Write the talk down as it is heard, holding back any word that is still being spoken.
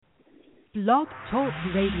Blog Talk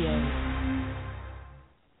Radio.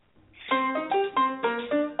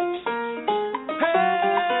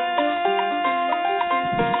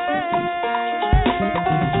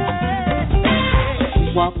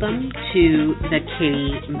 Welcome to the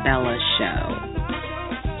Kitty Bella Show.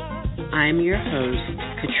 I'm your host,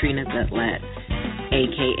 Katrina Goodlet,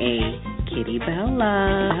 a.k.a. Kitty Bella.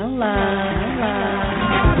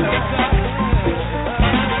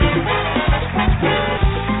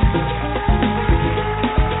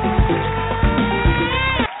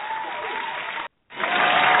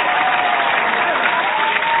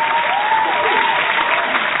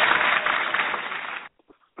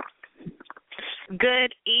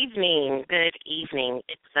 Good evening.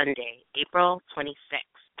 It's Sunday, April 26th,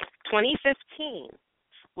 2015.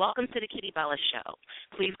 Welcome to the Kitty Bella Show.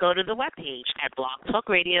 Please go to the webpage at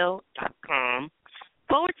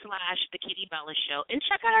blogtalkradio.com/The Kitty Bella Show and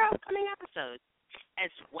check out our upcoming episodes,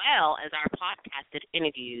 as well as our podcasted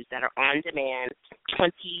interviews that are on demand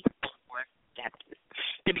 24/7.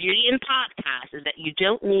 The beauty in podcasts is that you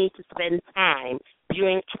don't need to spend time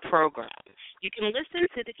viewing a program. You can listen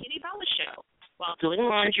to the Kitty Bella Show while doing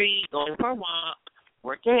laundry, going for a walk,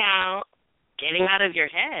 working out, getting out of your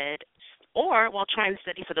head, or while trying to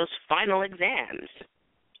study for those final exams,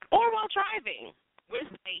 or while driving with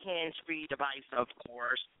a hands-free device, of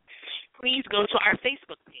course. Please go to our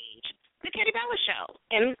Facebook page, The Kitty Bella Show,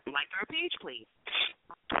 and like our page, please.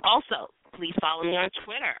 Also, please follow me on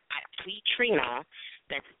Twitter at Tweetrina.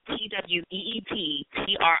 That's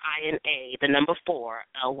TWEETTRINA, the number 4,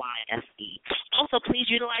 LYSE. Also, please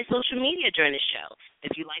utilize social media during the show.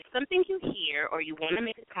 If you like something you hear or you want to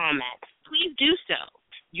make a comment, please do so,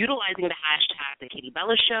 utilizing the hashtag The Kitty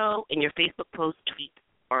Bella Show in your Facebook post, tweet,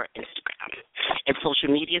 or Instagram. If social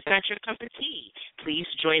media is not your cup of tea, please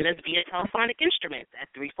join us via telephonic instruments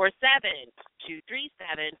at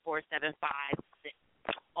 347-237-4756.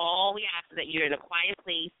 All we ask is that you're in a quiet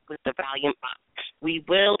place with the volume up. We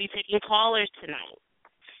will be taking callers tonight.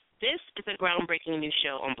 This is a groundbreaking new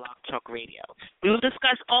show on Blog Talk Radio. We will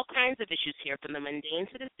discuss all kinds of issues here, from the mundane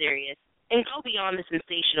to the serious, and go beyond the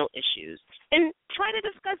sensational issues, and try to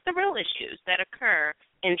discuss the real issues that occur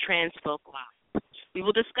in trans folk lives. We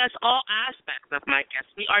will discuss all aspects of my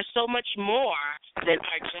guests. We are so much more than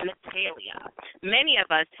our genitalia. Many of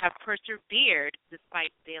us have persevered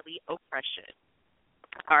despite daily oppression.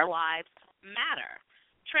 Our lives matter.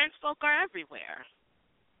 Trans folk are everywhere.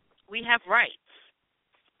 We have rights.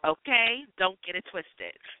 Okay? Don't get it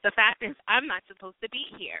twisted. The fact is, I'm not supposed to be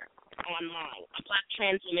here online. A black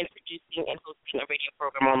trans woman producing and hosting a radio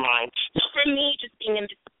program online. So for me, just being in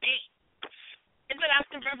this space is an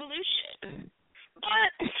act of revolution.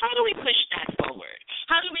 But how do we push that forward?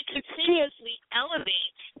 How do we continuously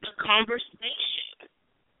elevate the conversation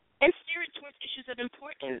and steer it towards issues of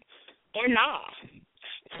importance or not?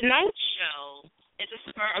 Tonight's show is a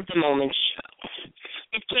spur-of-the-moment show.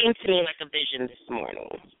 It came to me like a vision this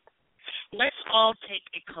morning. Let's all take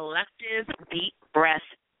a collective deep breath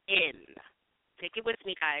in. Take it with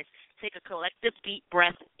me, guys. Take a collective deep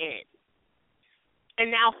breath in.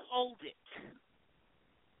 And now hold it.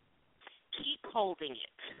 Keep holding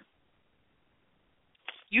it.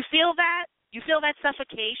 You feel that? You feel that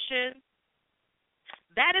suffocation?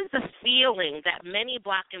 That is the feeling that many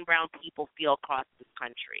black and brown people feel across this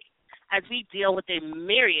country as we deal with a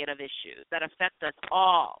myriad of issues that affect us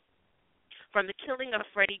all. From the killing of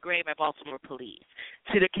Freddie Gray by Baltimore police,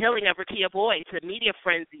 to the killing of Rekia Boyd, to the media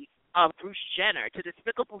frenzy of Bruce Jenner, to the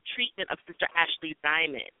despicable treatment of Sister Ashley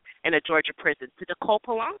Diamond in a Georgia prison, to Nicole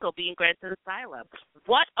Polanco being granted asylum.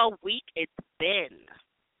 What a week it's been.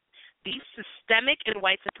 These systemic and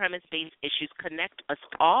white supremacist-based issues connect us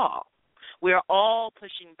all. We are all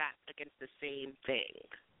pushing back against the same thing.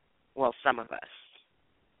 Well, some of us.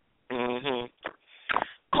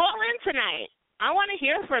 Call in tonight. I want to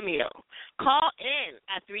hear from you. Call in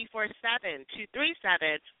at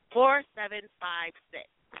 347-237-4756.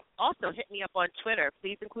 Also, hit me up on Twitter.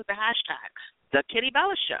 Please include the hashtag The Kitty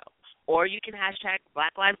Bella Show, or you can hashtag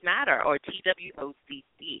Black Lives Matter or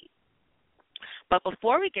TWOCC. But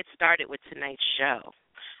before we get started with tonight's show,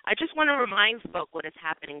 I just want to remind folks what is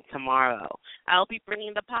happening tomorrow. I'll be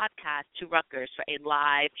bringing the podcast to Rutgers for a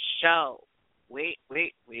live show. Wait.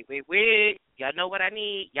 Y'all know what I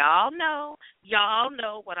need. Y'all know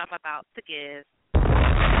what I'm about to give.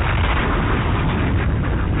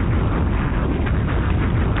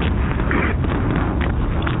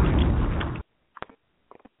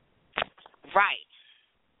 Right.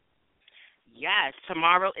 Yes,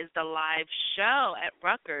 tomorrow is the live show at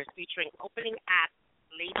Rutgers featuring opening act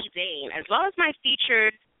Lady Dane, as well as my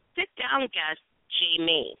featured sit-down guest,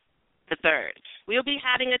 Jamie. the 3rd. We'll be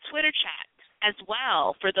having a Twitter chat as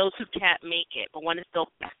well for those who can't make it but want to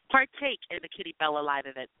still partake in the Kitty Bella live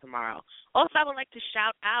event tomorrow. Also, I would like to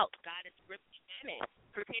shout out Goddess Ripley Bennett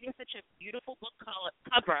for creating such a beautiful book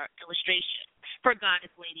cover illustration for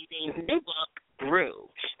Goddess Lady Dane's new book,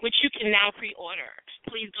 Brew, which you can now pre-order.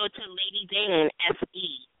 Please go to ladydanefe.com.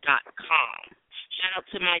 Shout out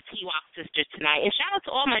to my T-Walk sisters tonight, and shout out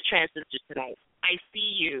to all my trans sisters tonight. I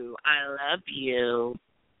see you. I love you.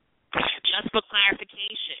 Just for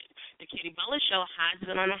clarification, the Kitty Bella Show has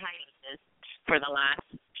been on a hiatus for the last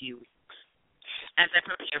few weeks as I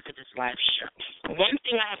prepare for this live show. One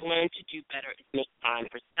thing I have learned to do better is make time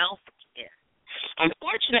for self-care.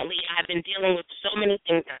 Unfortunately, I have been dealing with so many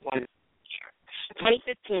things at once this year.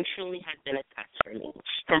 2015 truly has been a test for me.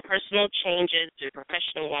 From personal changes to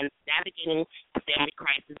professional ones, navigating the family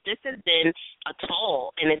crisis, this has been a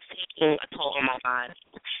toll, and it's taking a toll on my body.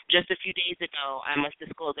 Just a few days ago, I must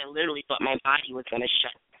disclose I literally thought my body was going to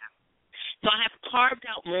shut down. So I have carved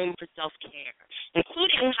out room for self-care,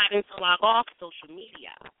 including having to log off social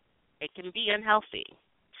media. It can be unhealthy.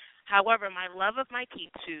 However, my love of my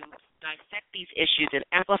people to dissect these issues and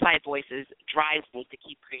amplify voices drives me to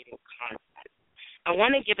keep creating content. I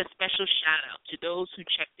want to give a special shout-out to those who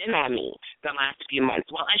checked in on me the last few months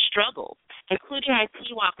while I struggled, including my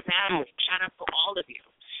T-Walk family. Shout out to all of you.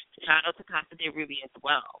 Shout out to Casa de Ruby as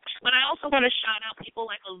well. But I also want to shout out people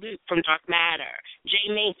like Luke from Dark Matter, Jay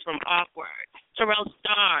Mace from Awkward, Terrell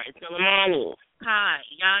Stars, Delamani, Kai,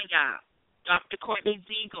 Yaya, Dr. Courtney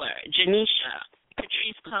Ziegler, Janisha,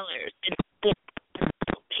 Patrice Colors, and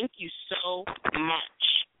thank you so much.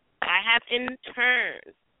 I have in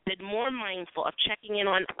turn been more mindful of checking in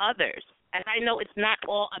on others, as I know it's not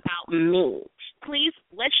all about me. Please,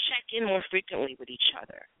 let's check in more frequently with each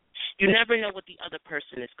other. You never know what the other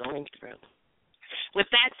person is going through. With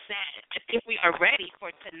that said, I think we are ready for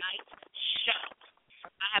tonight's show.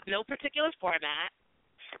 I have no particular format.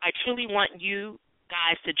 I truly want you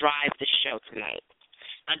guys to drive the show tonight.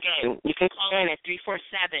 Again, you can call in at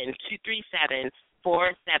 347-237-4756.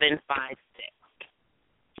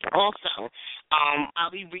 Also, I'll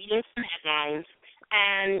be reading some headlines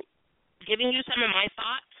and giving you some of my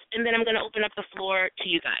thoughts, and then I'm going to open up the floor to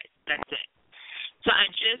you guys. That's it. So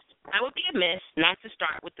I would be amiss not to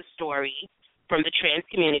start with the story from the trans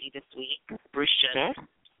community this week, Bruce Jenner.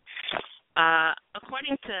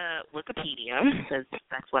 According to Wikipedia, because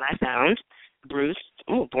that's what I found, Bruce,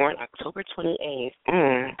 born October 28th.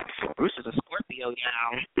 Bruce is a Scorpio,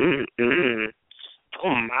 y'all.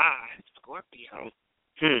 Oh, my, Scorpio.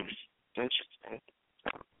 Interesting.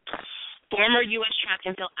 Former U.S. track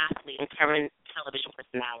and field athlete and current television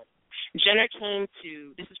personality. Jenner came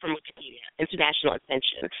to, this is from Wikipedia, international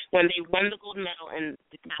attention when they won the gold medal in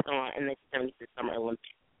decathlon in the 1976 Summer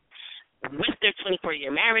Olympics. With their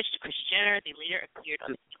 24-year marriage to Kris Jenner, they later appeared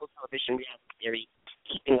on the cable television reality series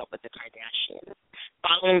Keeping Up with the Kardashians.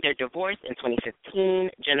 Following their divorce in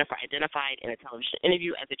 2015, Jennifer identified in a television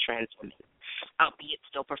interview as a trans woman, albeit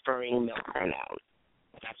still preferring male pronouns.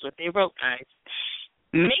 That's what they wrote, guys.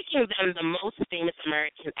 Making them the most famous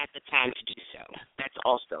American at the time to do so. That's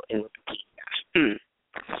also in Wikipedia.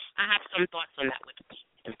 I have some thoughts on that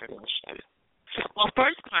Wikipedia information. Well,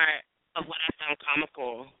 first part of what I found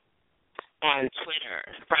comical on Twitter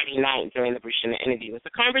Friday night during the Bruce Jenner interview was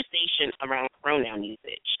a conversation around pronoun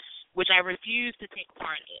usage, which I refuse to take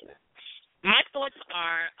part in. My thoughts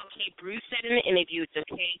are, okay, Bruce said in the interview it's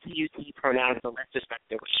okay to use he pronouns, so let's respect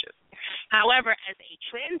their wishes. However, as a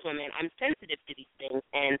trans woman, I'm sensitive to these things,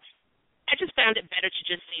 and I just found it better to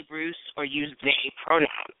just say Bruce or use they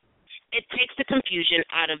pronouns. It takes the confusion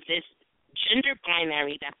out of this gender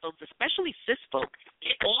binary that folks, especially cis folks,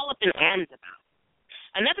 get all up in arms about.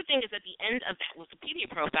 Another thing is at the end of that Wikipedia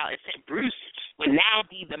profile, it said Bruce would now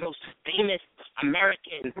be the most famous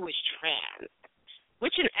American who is trans,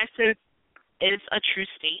 which in essence is a true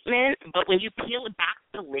statement, but when you peel it back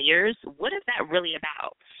the layers, what is that really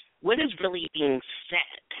about? What is really being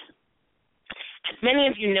said? As many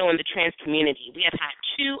of you know in the trans community, we have had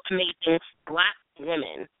two amazing black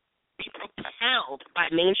women be propelled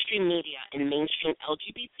by mainstream media and mainstream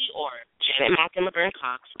LGBT org, Janet Mock and Laverne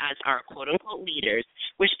Cox, as our quote-unquote leaders,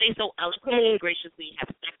 which they so eloquently and graciously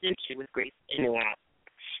have stepped into with grace and nuance.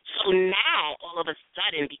 So now, all of a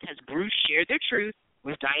sudden, because Bruce shared their truth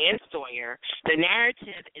with Diane Sawyer, the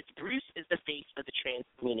narrative is Bruce is the face of the trans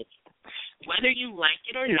community. Whether you like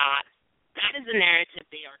it or not, that is the narrative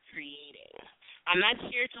they are creating. I'm not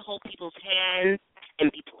here to hold people's hands and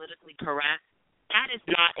be politically correct. That is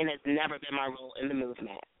not and has never been my role in the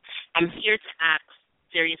movement. I'm here to ask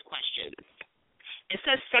serious questions. It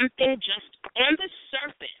says something just on the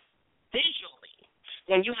surface, visually,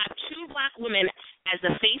 when you have two black women as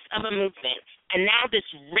the face of a movement, and now this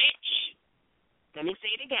rich, let me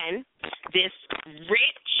say it again, this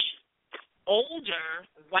rich, older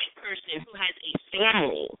white person who has a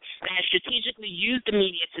family that has strategically used the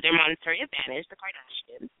media to their monetary advantage, the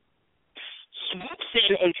Kardashians, swoops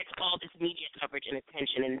in and gets all this media coverage and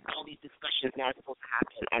attention, and all these discussions now are supposed to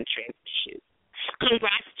happen on trans issues.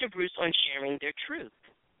 Congrats to Bruce on sharing their truth.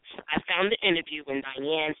 I found the interview when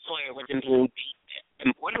Diane Sawyer wasn't being beat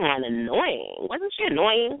and borderline annoying. Wasn't she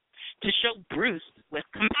annoying? To show Bruce with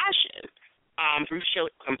compassion. Bruce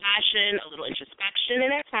showed compassion, a little introspection,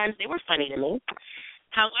 and at times they were funny to me.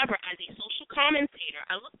 However, as a social commentator,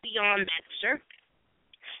 I look beyond that surface.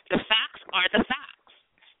 The facts are the facts.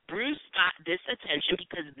 Bruce got this attention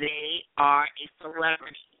because they are a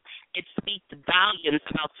celebrity. It speaks volumes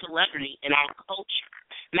about celebrity in our culture.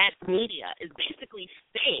 Mass media is basically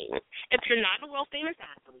saying if you're not a world-famous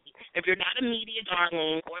athlete, if you're not a media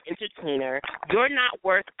darling or entertainer, you're not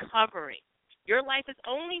worth covering. Your life is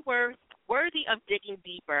only worthy of digging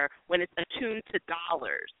deeper when it's attuned to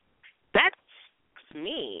dollars. That's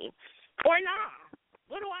me. Or not.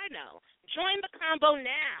 What do I know? Join the convo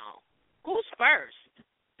now. Who's first?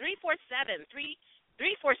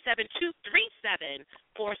 347-237-4756.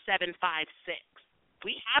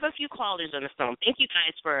 We have a few callers on the phone. Thank you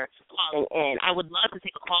guys for calling in. I would love to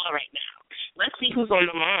take a call right now. Let's see who's on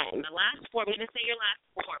the line. The last four, I'm going to say your last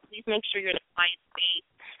four. Please make sure you're in a quiet space.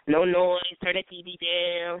 No noise. Turn the TV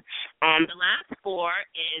down. The last four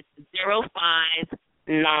is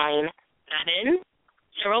 0597.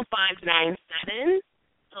 0597.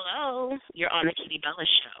 Hello. You're on the Kitty Bella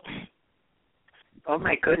Show. Oh,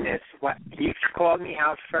 my goodness. What? You called me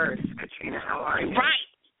out first, Katrina. How are you? Right.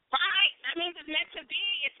 That means it's meant to be.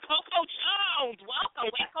 It's Coco Jones. Welcome.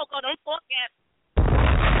 Wait, Coco, don't forget.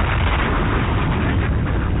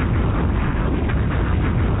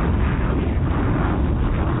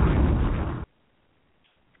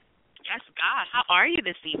 Yes, God. How are you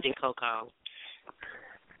this evening, Coco?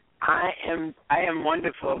 I am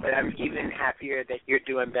wonderful, but I'm even happier that you're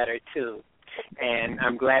doing better, too. And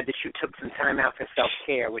I'm glad that you took some time out for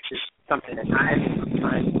self-care, which is something that I'm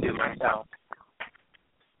trying to do myself.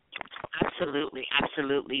 Absolutely.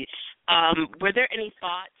 Were there any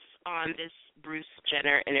thoughts on this Bruce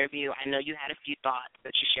Jenner interview? I know you had a few thoughts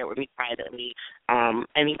that you shared with me privately.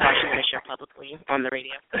 Any thoughts you want to share publicly on the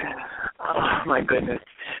radio? Oh, my goodness.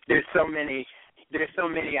 There's so many.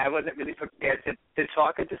 I wasn't really prepared to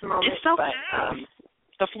talk at this moment. It's okay.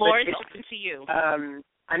 The floor is open to you.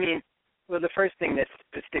 Well, the first thing that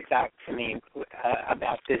sticks out to me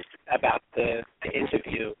about the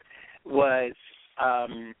interview was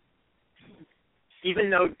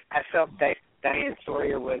even though I felt that Diane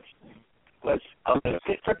Sawyer was a little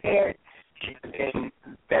bit prepared, she could have been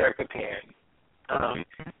better prepared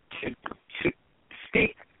to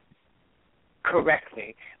speak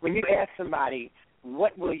correctly. When you ask somebody,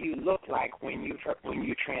 what will you look like when you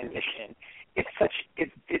transition? It's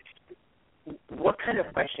what kind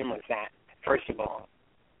of question was that? First of all,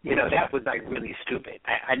 that was like really stupid.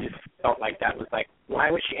 I just felt like that was like,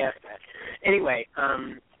 why would she ask that? Anyway,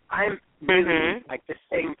 I'm really like this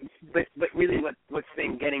thing, but really what's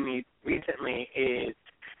been getting me recently is,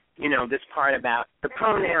 this part about the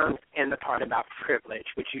pronouns and the part about privilege,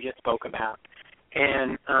 which you just spoke about.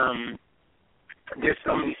 And there's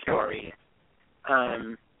so many stories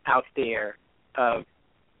out there of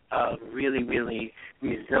really, really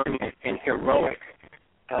resilient and heroic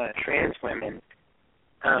trans women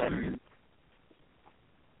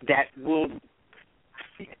that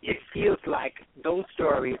it feels like those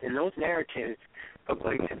stories and those narratives are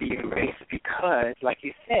going to be erased because, like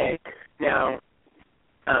you said, now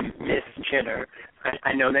Miss Jenner,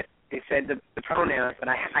 I know that they said the pronouns, but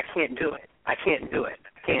I can't do it. I can't.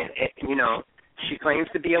 She claims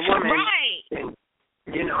to be a woman. Right. And,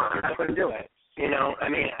 I'm not going to do it. I know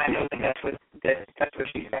that that's what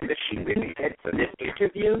she said, but she really said for this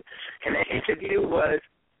interview, and that interview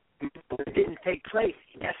didn't take place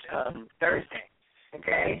Thursday,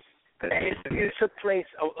 okay? But that interview took place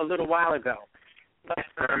a little while ago. But,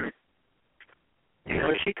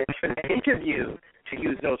 she could, for the interview, to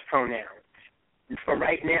use those pronouns. For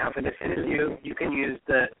right now, for this interview, you can use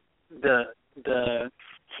the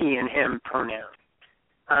he and him pronoun.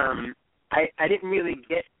 I didn't really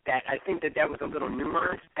get that. I think that was a little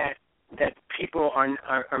nuance that people are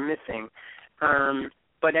missing.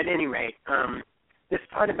 But at any rate, this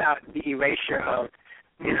part about the erasure of,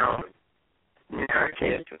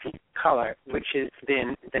 narrative of color, which has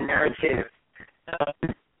been the narrative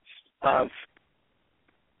of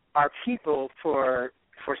our people for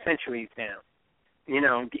centuries now.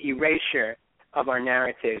 The erasure of our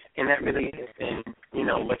narratives, and that really has been,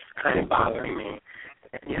 what's kind of bothering me.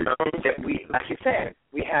 That we, like you said,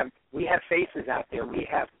 we have faces out there. We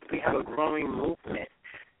have a growing movement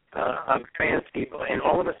of trans people, and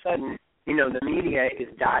all of a sudden, the media is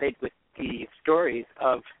dotted with the stories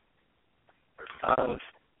of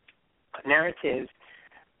narratives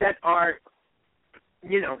that are,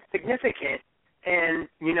 significant. And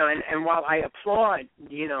and while I applaud,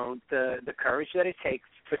 the courage that it takes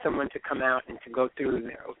for someone to come out and to go through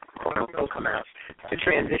their come out to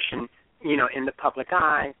transition, in the public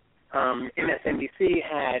eye. MSNBC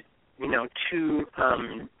had, 2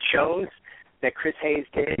 shows that Chris Hayes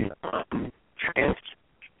did on trans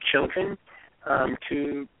children,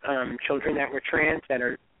 2 children that were trans that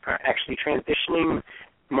are actually transitioning.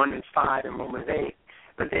 One was 5 and one was 8.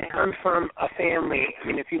 But they come from a family. I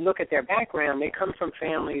mean, if you look at their background, they come from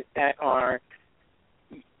families that are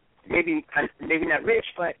maybe not rich,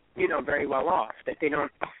 but very well off. That they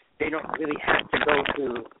don't really have to go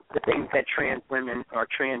through the things that trans women or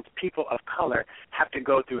trans people of color have to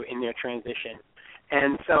go through in their transition.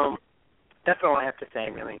 And so that's all I have to say,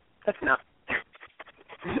 really. That's enough.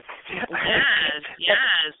 Yes.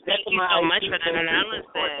 Thank you so much for that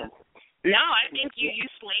analysis. No, I think you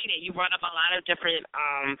slayed it. You brought up a lot of different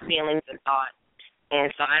feelings and thoughts,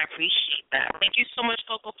 and so I appreciate that. Thank you so much,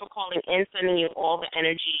 Coco, for calling in, sending you all the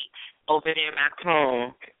energy over there back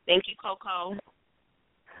home. Thank you, Coco.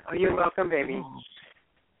 Oh, you're welcome, baby.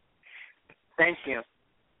 Thank you.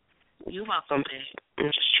 You're welcome, babe. I'm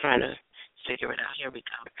just trying to figure it out. Here we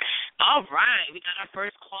go. All right, we got our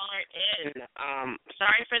first caller in.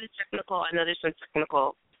 Sorry for the technical. I know there's some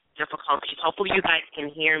technical difficulties. Hopefully you guys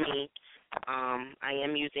can hear me. I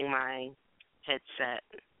am using my headset,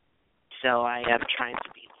 so I am trying to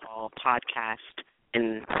be all podcast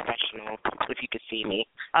and professional, if you could see me.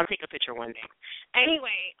 I'll take a picture one day.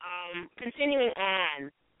 Anyway, continuing on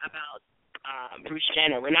about Bruce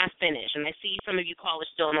Jenner. We're not finished, and I see some of you callers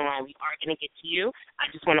still on the line. We are going to get to you. I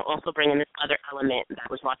just want to also bring in this other element that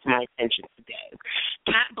was brought to my attention today.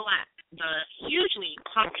 Kat Black, the hugely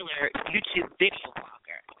popular YouTube video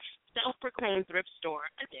blogger, self-proclaimed thrift store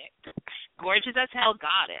addict, gorgeous as hell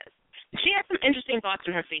goddess. She had some interesting thoughts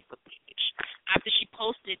on her Facebook page after she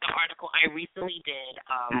posted the article I recently did,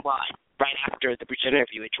 right after the Bruce Jenner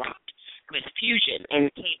interview, it dropped, with Fusion and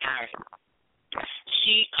Kate Aaron.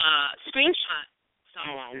 She screenshot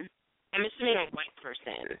someone, I'm assuming a white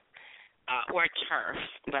person, or a TERF,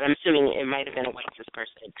 but I'm assuming it might have been a white cis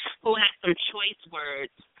person, who had some choice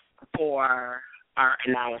words for our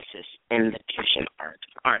analysis in the Fusion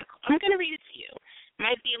article. I'm going to read it to you.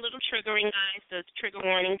 Might be a little triggering, guys, so it's trigger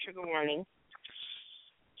warning.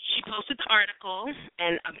 She posted the article,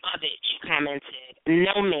 and above it she commented,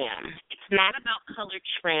 "No, ma'am, it's not about colored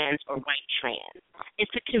trans or white trans.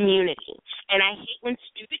 It's a community, and I hate when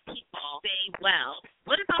stupid people say, well,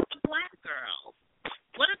 what about the black girl?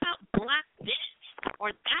 What about black this?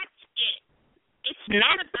 Or that's it. It's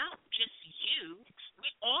not about just you.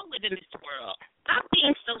 We all live in this world. Stop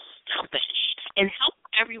being so selfish and help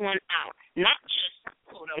everyone out, not just,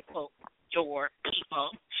 quote-unquote, your people.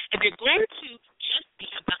 If you're going to just be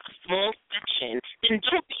about a small section, then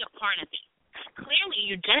don't be a part of it. Clearly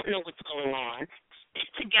you don't know what's going on. Stick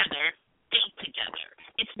together, stay together.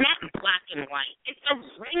 It's not black and white. It's a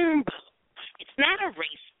rainbow. It's not a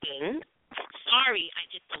race thing. Sorry I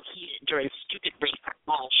get so heated during stupid race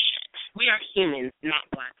bullshit. We are humans, not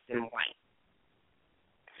blacks and white."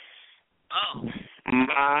 Oh,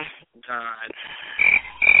 my God.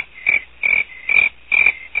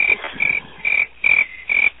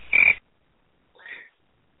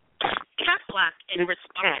 Kat Black, in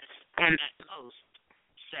response on that post,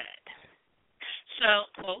 said, so,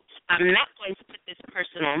 quote, "I'm not going to put this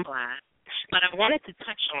person on blast, but I wanted to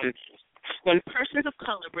touch on this. When persons of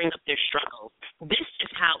color bring up their struggles, this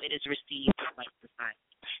is how it is received by white society.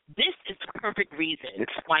 This is the perfect reason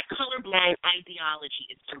why colorblind ideology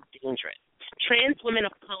is so dangerous. Trans women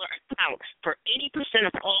of color account for 80%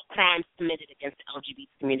 of all crimes committed against the LGBT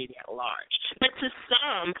community at large. But to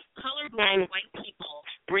some, colorblind white people,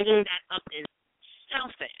 bringing that up is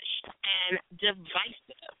selfish and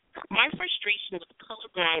divisive. My frustration with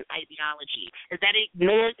colorblind ideology is that it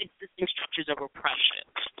ignores existing structures of oppression.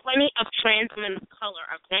 Plenty of trans women of color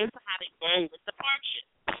are going to have a long list of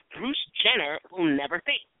hardships Bruce Jenner will never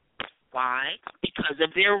face. Why? Because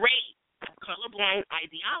of their race. Colorblind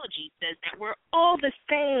ideology says that we're all the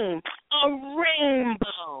same, a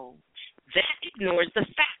rainbow. That ignores the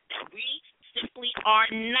fact that we simply are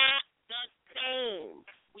not the same.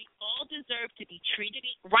 We all deserve to be treated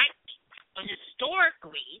rightly, but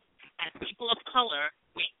historically, as people of color,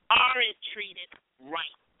 we aren't treated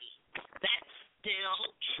rightly. That's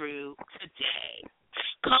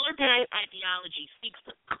colorblind ideology seeks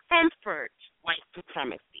to comfort white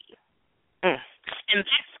supremacy. And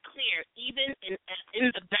that's clear even in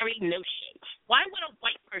the very notion. Why would a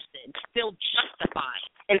white person feel justified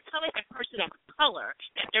in telling a person of color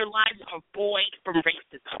that their lives are void from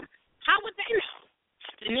racism? How would they know?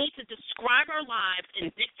 The need to describe our lives and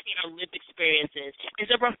dictate our lived experiences is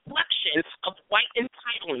a reflection of white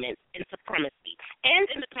entitlement and supremacy. And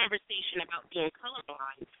in the conversation about being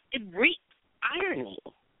colorblind, it reeks irony.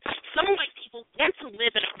 Some white people want to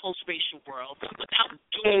live in a post-racial world without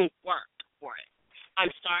doing work for it.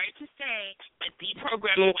 I'm sorry to say that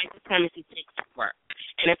deprogramming white supremacy takes work.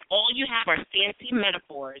 And if all you have are fancy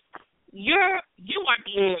metaphors, you are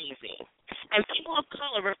being lazy. And people of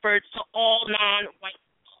color refers to all non-white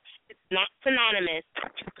people. It's not synonymous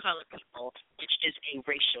to colored people, which is a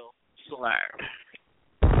racial slur.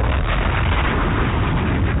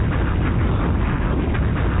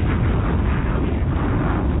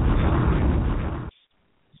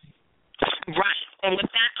 Right. And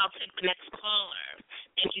with that, I'll take the next caller.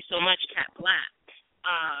 Thank you so much, Cat Black.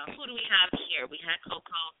 Who do we have here? We had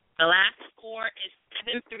Coco. The last four is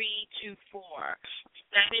 7324.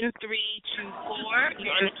 7324.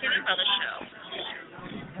 You're on the Kitty Bella Show.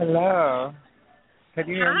 Hello. Can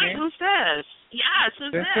you hear me? Hi, who's this? Yes,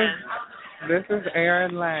 who's this? This is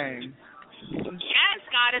Aaron Lang. Yes,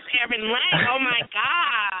 Goddess Aaron Lang. Oh, my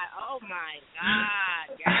God. Oh, my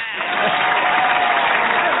God. Yes.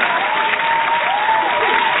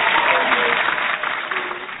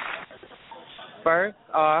 First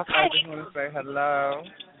off, I just want to say hello,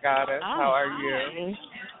 Goddess. How are you?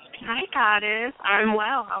 Hi, Goddess. I'm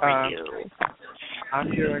well. How are you?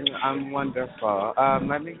 I'm wonderful.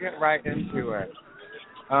 Let me get right into it.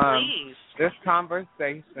 Please. This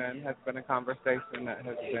conversation has been a conversation that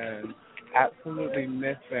has been absolutely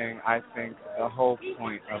missing, I think, the whole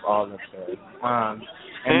point of all of this. And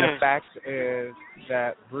the fact is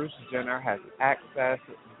that Bruce Jenner has access,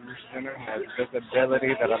 Bruce Jenner has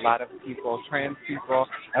visibility that a lot of people, trans people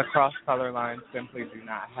across color lines simply do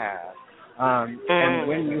not have. And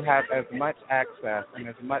when you have as much access and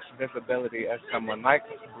as much visibility as someone like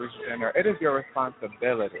Bruce Jenner, it is your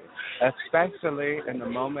responsibility, especially in the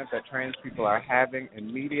moment that trans people are having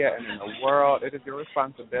in media and in the world, it is your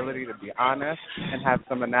responsibility to be honest and have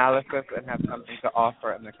some analysis and have something to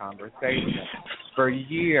offer in the conversation. For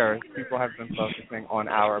years, people have been focusing on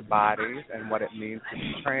our bodies and what it means to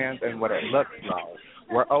be trans and what it looks like.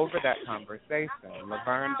 We're over that conversation.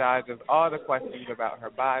 Laverne dodges all the questions about her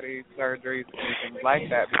body, surgeries, anything like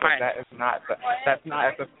that, because that's not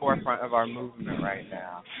at the forefront of our movement right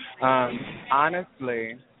now.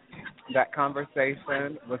 Honestly, that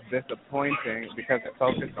conversation was disappointing because it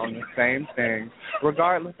focused on the same thing,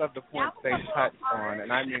 regardless of the points they touched on.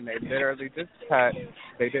 And I mean, they literally just touched.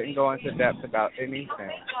 They didn't go into depth about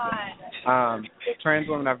anything. Trans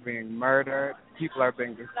women are being murdered. People are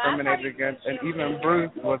being discriminated against. And even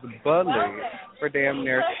Bruce was bullied for damn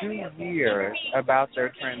near 2 years about their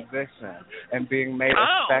transition and being made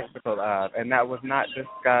a spectacle of. And that was not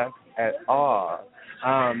discussed at all.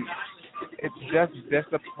 It's just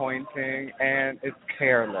disappointing and it's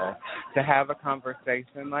careless to have a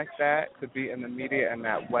conversation like that, to be in the media in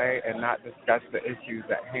that way and not discuss the issues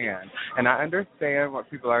at hand. And I understand what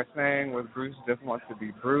people are saying when Bruce just wants to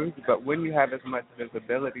be Bruce, but when you have as much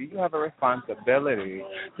visibility, you have a responsibility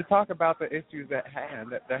to talk about the issues at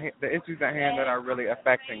hand, the issues at hand that are really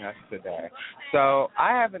affecting us today. So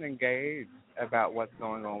I haven't engaged about what's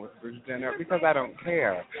going on with Bruce Jenner because I don't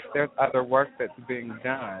care. There's other work that's being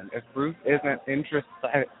done. If Bruce isn't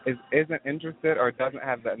interested or doesn't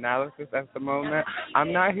have the analysis at the moment,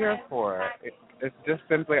 I'm not here for it. It's just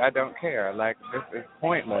simply I don't care. Like, this is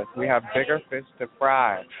pointless. We have bigger fish to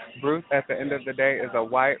fry. Bruce, at the end of the day, is a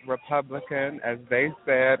white Republican. As they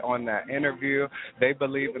said on that interview, they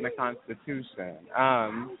believe in the Constitution.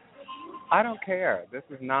 I don't care. This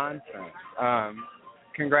is nonsense.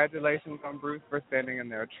 Congratulations on Bruce for standing in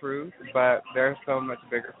their truth, but there's so much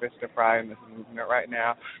bigger fish to fry in this movement right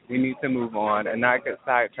now. We need to move on and not get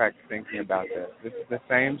sidetracked thinking about this. This is the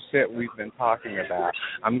same shit we've been talking about.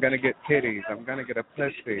 I'm going to get titties. I'm going to get a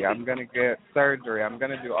pussy. I'm going to get surgery. I'm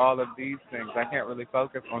going to do all of these things. I can't really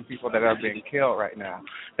focus on people that are being killed right now.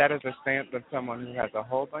 That is a stance of someone who has a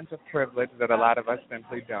whole bunch of privilege that a lot of us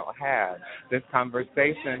simply don't have. This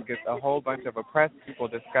conversation gets a whole bunch of oppressed people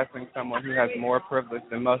discussing someone who has more privilege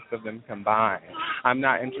than most of them combined. I'm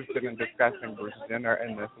not interested in discussing Bruce Jenner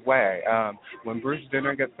in this way. When Bruce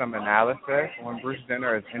Jenner gets some analysis, when Bruce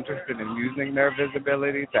Jenner is interested in using their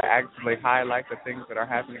visibility to actually highlight the things that are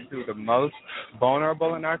happening to the most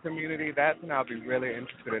vulnerable in our community, that's when I'll be really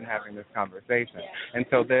interested in having this conversation.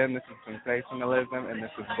 Until then, this is sensationalism and this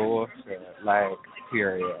is bullshit. Like,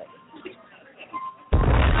 period.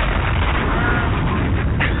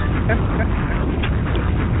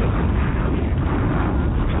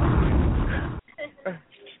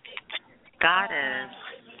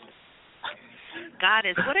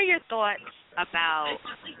 Goddess, what are your thoughts about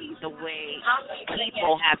the way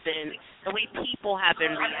people have been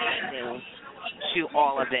reacting to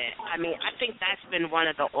all of it? I mean, I think that's been one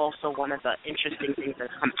of the interesting things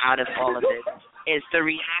that's come out of all of this is the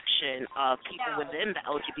reaction of people within the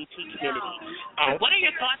LGBT community. What are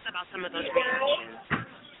your thoughts about some of those reactions?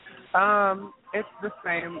 It's the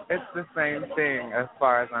same thing as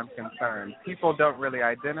far as I'm concerned. People don't really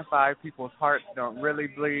identify. People's hearts don't really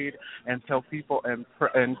bleed until people in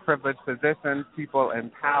privileged positions, people in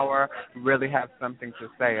power, really have something to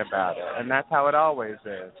say about it. And that's how it always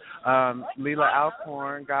is. Leila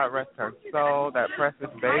Alcorn, God rest her soul, that precious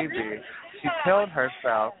baby, she killed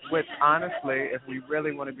herself, which honestly, if we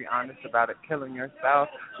really want to be honest about it, killing yourself,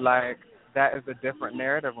 like, that is a different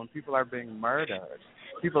narrative when people are being murdered.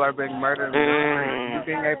 People are being murdered in the streets.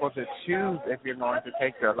 You being able to choose if you're going to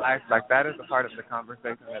take your life, like, that is a part of the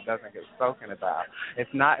conversation that doesn't get spoken about. It's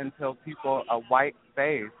not until a white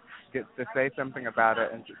face gets to say something about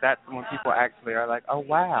it, and that's when people actually are like, oh,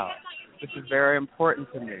 wow, this is very important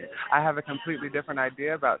to me. I have a completely different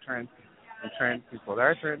idea about trans people. There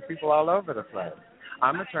are trans people all over the place.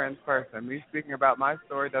 I'm a trans person. Me speaking about my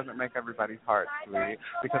story doesn't make everybody's heart sweet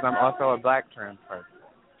because I'm also a black trans person.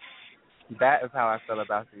 That is how I feel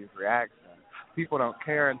about these reactions. People don't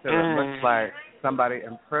care until it looks like somebody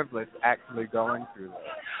in privilege actually going through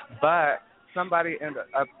this. But somebody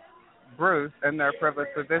Bruce, in their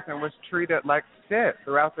privileged position, was treated like shit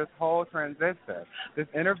throughout this whole transition. This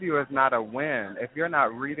interview is not a win if you're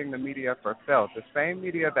not reading the media for filth. The same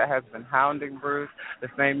media that has been hounding Bruce, the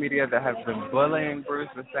same media that has been bullying Bruce,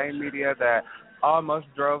 the same media that almost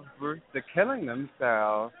drove Bruce to killing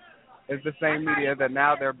themselves is the same media that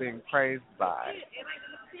now they're being praised by.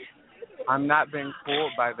 I'm not being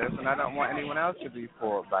fooled by this, and I don't want anyone else to be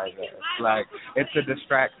fooled by this. Like, it's a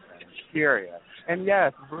distraction, period. And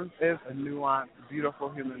yes, Bruce is a nuanced, beautiful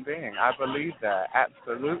human being. I believe that,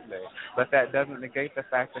 absolutely. But that doesn't negate the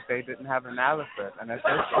fact that they didn't have analysis. And at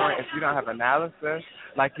this point, if you don't have analysis,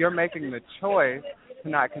 like, you're making the choice to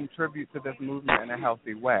not contribute to this movement in a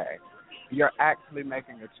healthy way. You're actually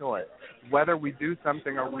making a choice. Whether we do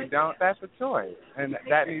something or we don't, that's a choice. And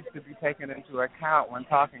that needs to be taken into account when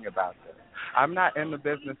talking about this. I'm not in the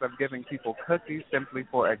business of giving people cookies simply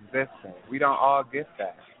for existing. We don't all get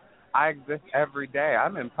that. I exist every day.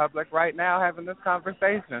 I'm in public right now having this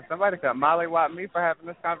conversation. Somebody could mollywop me for having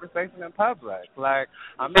this conversation in public. Like,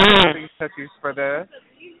 I'm not getting cookies for this.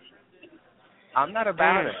 I'm not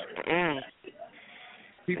about it.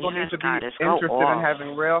 People need to be interested in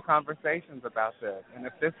having real conversations about this. And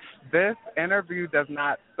if this interview does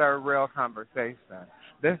not stir real conversation,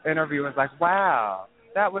 this interview is like, wow,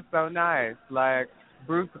 that was so nice. Like,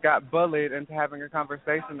 Bruce got bullied into having a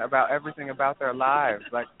conversation about everything about their lives,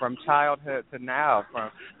 like from childhood to now.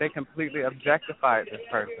 They completely objectified this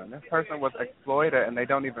person. This person was exploited, and they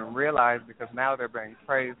don't even realize because now they're being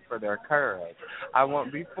praised for their courage. I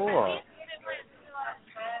won't be fooled.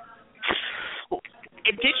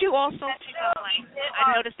 Did you also pick up, like,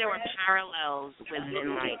 I noticed there were parallels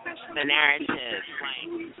within, like, the narrative, like,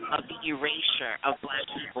 of the erasure of black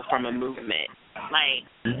people from a movement. Like,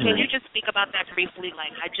 can you just speak about that briefly?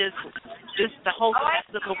 Like, just the whole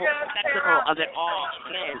spectacle of it all.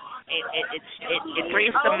 Again, it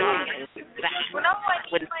brings to mind that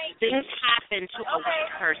when things happen to a white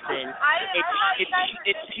person,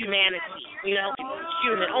 it's humanity. You know, it's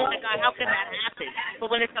human. Oh my God, how could that happen? But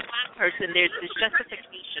when it's a black person, there's this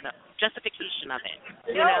justification of it.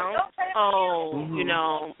 You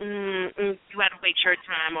know, you had to wait your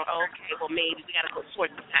time, or okay, well maybe we got to go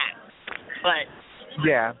sort the facts. But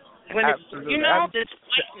yeah, when absolutely. This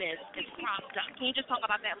whiteness is propped up. Can you just talk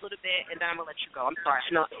about that a little bit, and then I'm gonna let you go. I'm sorry.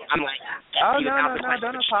 No, I'm like. Oh no,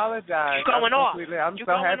 don't apologize. You're going off. I'm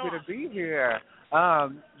so happy to be here.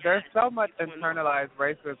 There's so much internalized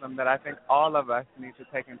racism that I think all of us need to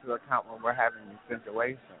take into account when we're having these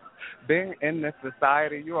situations. Being in this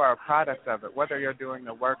society, you are a product of it, whether you're doing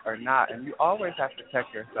the work or not, and you always have to check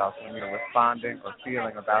yourself when you're responding or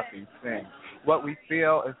feeling about these things. What we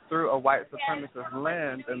feel is through a white supremacist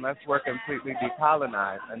lens unless we're completely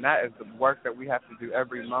decolonized, and that is the work that we have to do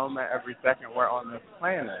every moment, every second we're on this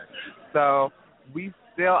planet. So we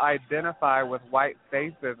still identify with white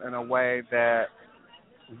faces in a way that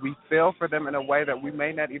we feel for them in a way that we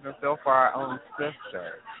may not even feel for our own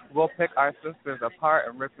sisters. We'll pick our sisters apart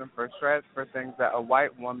and rip them for shreds for things that a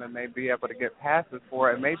white woman may be able to get passes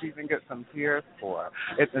for and maybe even get some tears for.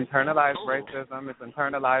 It's internalized racism. It's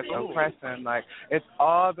internalized oppression. Like, it's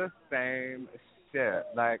all the same shit.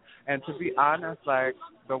 Like, and to be honest, like,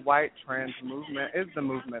 the white trans movement is the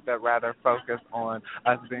movement that rather focused on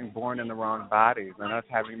us being born in the wrong bodies and us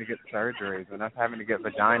having to get surgeries and us having to get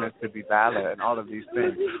vaginas to be valid and all of these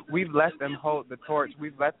things. We've let them hold the torch.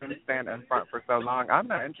 We've let them stand in front for so long. I'm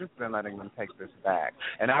not interested in letting them take this back.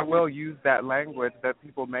 And I will use that language that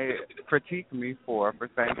people may critique me for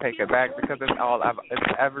saying take it back, because it's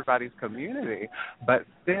everybody's community. But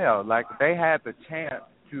still, like, they had the chance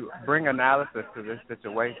to bring analysis to this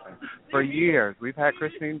situation. For years, we've had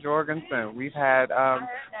Christine Jorgensen, we've had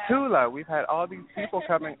Tula, we've had all these people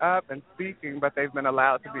coming up and speaking, but they've been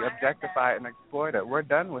allowed to be objectified and exploited. We're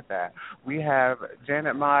done with that. We have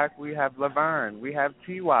Janet Mock, we have Laverne, we have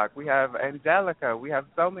Tiwak, we have Angelica, we have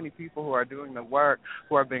so many people who are doing the work,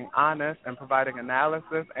 who are being honest and providing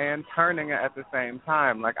analysis and turning it at the same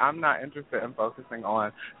time. Like, I'm not interested in focusing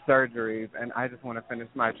on surgeries and I just want to finish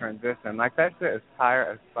my transition. Like, that shit is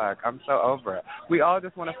tired as fuck. I'm so over it. We all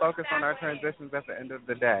just want to focus on our transitions at the end of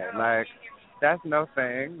the day. Like, that's no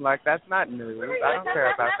thing. Like, that's not news. I don't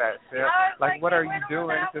care about that shit. Like, what are you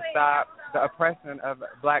doing to stop the oppression of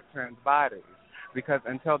black trans bodies? Because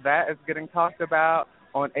until that is getting talked about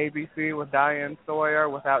on ABC with Diane Sawyer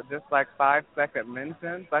without just like 5-second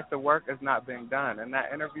mentions, like, the work is not being done. In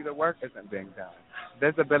that interview, the work isn't being done.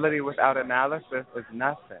 Visibility without analysis is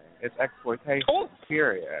nothing. It's exploitation,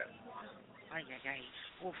 period.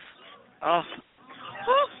 Oof. Oh.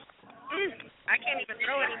 Oof. I can't even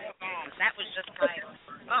throw any more bombs. That was just like,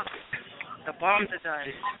 the bombs are done.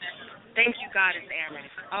 Thank you, Goddess Aaron.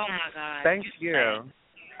 Oh, my God. Thank you.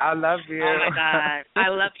 I love you. Oh, my God.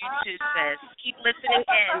 I love you, too, sis. Keep listening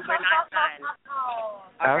in. We're not done.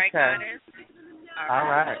 All right, Goddess? All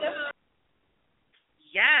right.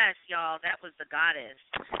 Yes, y'all. That was the Goddess,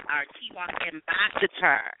 our Tiwak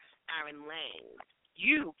ambassador, Aaron Lang.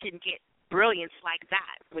 You can get brilliance like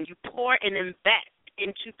that when you pour and invest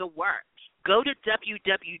into the work. Go to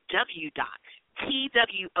www.twocc.us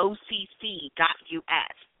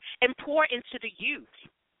and pour into the youth.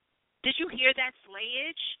 Did you hear that,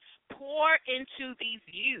 Slayage? Pour into these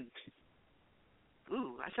youth.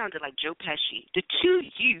 Ooh, I sounded like Joe Pesci. The two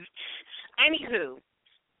youth. Anywho,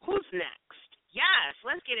 who's next? Yes,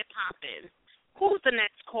 let's get it popping. Who's the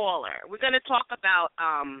next caller? We're going to talk about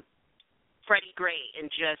Freddie Gray in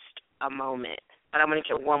just a moment, but I'm going to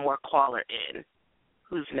get one more caller in.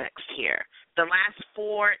 Who's next here? The last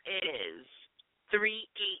four is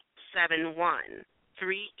 3871.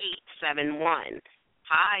 3871.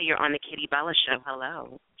 Hi, you're on the Kitty Bella Show.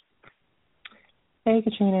 Hello. Hey,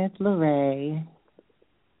 Katrina, it's Lorraine.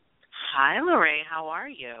 Hi, Lorraine. How are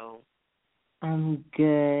you? I'm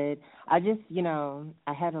good. I just,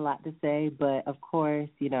 I had a lot to say, but of course,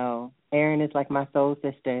 Erin is like my soul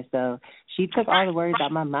sister, so she took all the words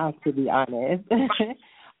out my mouth, to be honest.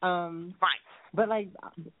 Right. But like,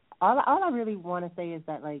 all I really want to say is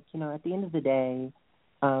that, like, at the end of the day,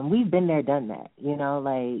 we've been there, done that.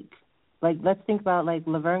 Like let's think about, like,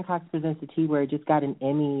 Laverne Cox Presents the T-Word just got an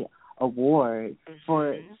Emmy award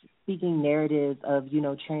for speaking narratives of,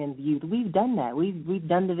 trans youth. We've done that. We've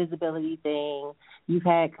done the visibility thing. You've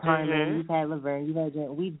had Carmen, you've had Laverne, you've had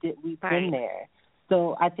Jen. We've been there.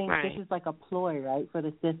 So I think this is like a ploy, right, for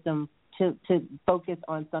the system to focus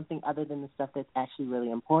on something other than the stuff that's actually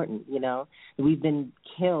really important. We've been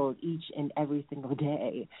killed each and every single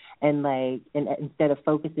day, and instead of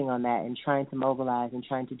focusing on that and trying to mobilize and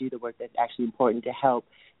trying to do the work that's actually important to help,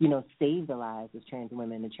 save the lives of trans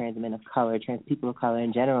women and trans men of color, trans people of color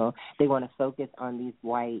in general, they want to focus on these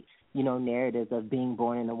white, narratives of being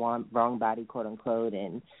born in the wrong body, quote unquote,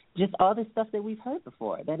 and just all this stuff that we've heard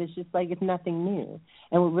before. That is just like, it's nothing new.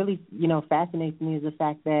 And what really, fascinates me is the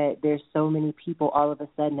fact that there's so many people all of a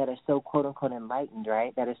sudden that are so, quote unquote, enlightened,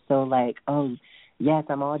 right? That are so like, oh, yes,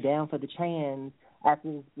 I'm all down for the trans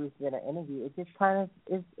after this been an interview. It just kind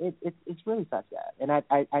of it's really fucked up. And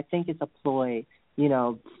I think it's a ploy,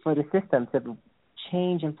 for the system to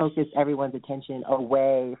change and focus everyone's attention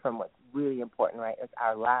away from what's really important, right? It's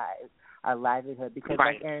our lives, our livelihood. Because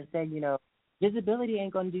like Erin said, visibility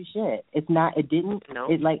ain't going to do shit. It's not, it didn't,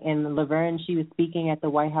 and Laverne, she was speaking at the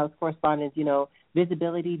White House Correspondents,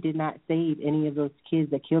 visibility did not save any of those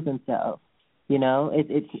kids that killed themselves.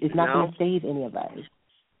 It's not going to save any of us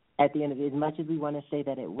at the end of it, as much as we want to say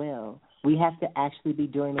that it will. We have to actually be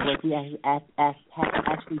doing the work. We have to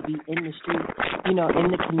actually be in the streets, you know,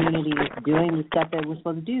 in the communities, doing the stuff that we're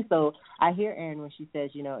supposed to do. So I hear Erin when she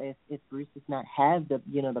says, you know, if Bruce does not have the,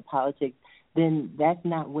 you know, the politics, then that's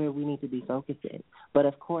not where we need to be focusing. But,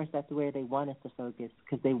 of course, that's where they want us to focus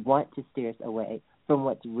because they want to steer us away from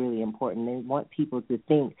what's really important. They want people to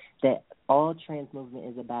think that all trans movement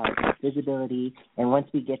is about visibility, and once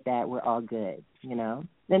we get that, we're all good, you know?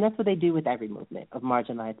 And that's what they do with every movement of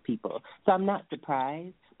marginalized people. So I'm not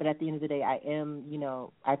surprised, but at the end of the day, I am, you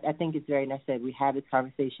know, I think it's very necessary we have this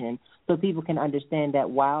conversation so people can understand that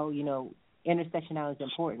while, you know, intersectionality is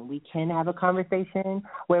important, we can have a conversation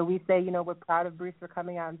where we say, you know, we're proud of Bruce for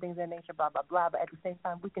coming out and things of that nature, blah, blah, blah, but at the same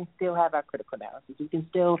time, we can still have our critical analysis. We can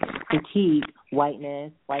still critique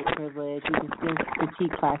whiteness, white privilege. We can still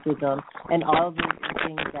critique classism and all of these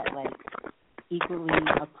things that, like, equally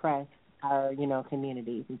oppress our, you know,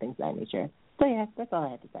 communities and things of that nature. So, yeah, that's all I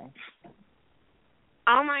have to say.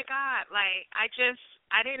 Oh, my God. Like, I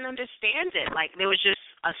didn't understand it. Like, there was just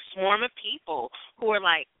a swarm of people who were,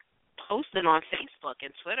 like, posting on Facebook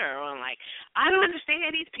and Twitter on, like, I don't understand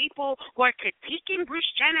these people who are critiquing Bruce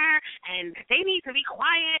Jenner and they need to be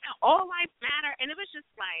quiet. All lives matter. And it was just,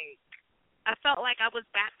 like, I felt like I was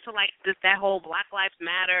back to, like, that whole Black Lives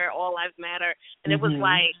Matter, All Lives Matter. And it was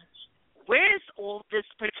like, where's all this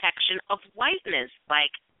protection of whiteness?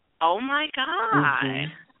 Like, oh, my God.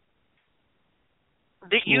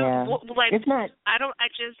 Did you, like, it's not, go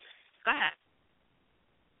ahead.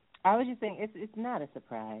 I was just saying it's not a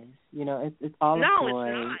surprise. You know, it's all a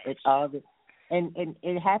ploy. It's all the, and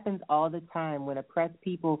it happens all the time when oppressed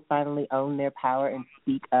people finally own their power and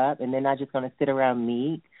speak up, and they're not just going to sit around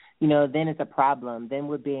meek. You know, then it's a problem. Then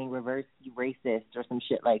we're being reverse racist or some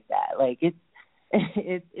shit like that. Like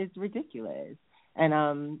it's ridiculous.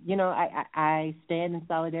 And you know, I stand in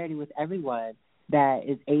solidarity with everyone that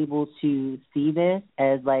is able to see this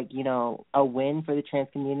as, like, you know, a win for the trans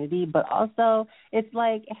community, but also it's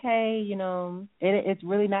like, hey, you know, it's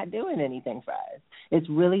really not doing anything for us. It's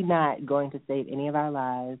really not going to save any of our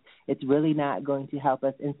lives. It's really not going to help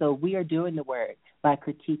us. And so we are doing the work by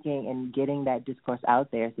critiquing and getting that discourse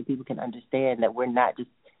out there so people can understand that we're not just,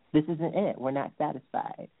 this isn't it. We're not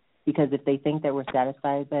satisfied. Because if they think that we're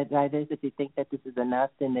satisfied by this, if they think that this is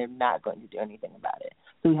enough, then they're not going to do anything about it.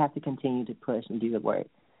 So we have to continue to push and do the work.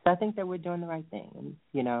 So I think that we're doing the right thing. And,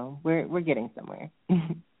 you know, we're getting somewhere.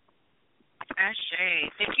 Ashe,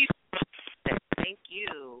 thank you so much. Thank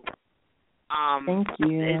you. Thank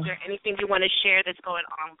you. Is there anything you want to share that's going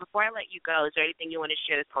on? Before I let you go, is there anything you want to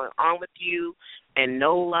share that's going on with you and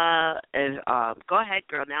NOLA? And go ahead,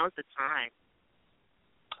 girl. Now is the time.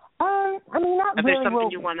 I mean, not if really. There's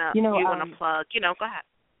something you wanna plug, you know, go ahead.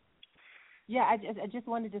 Yeah, I just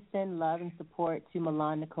wanted to send love and support to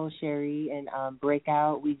Milan Nicole Sherry and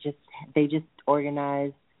Breakout. They just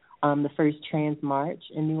organized the first trans march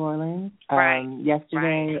in New Orleans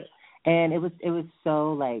yesterday. Right. And it was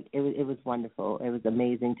so, like, it was wonderful. It was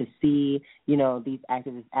amazing to see, you know, these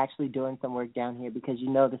activists actually doing some work down here because,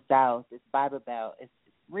 you know, the South, it's Bible Belt, it's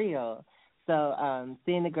real. So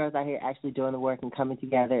seeing the girls out here actually doing the work and coming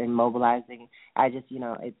together and mobilizing, I just, you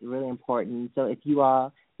know, it's really important. So if you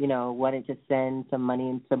all, you know, wanted to send some money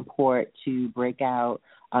and support to Breakout,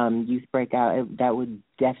 Youth Breakout, that would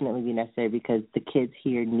definitely be necessary because the kids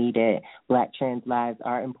here need it. Black trans lives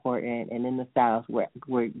are important, and in the South, where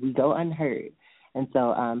we go unheard. And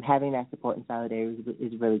so having that support and solidarity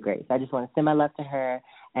is really great. So I just want to send my love to her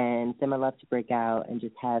and send my love to Breakout and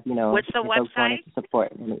just have, you know, what's the website? Folks wanting to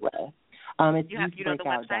support in any way. It's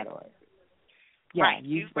youthbreakout.org. Yeah, right,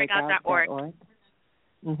 youthbreakout.org.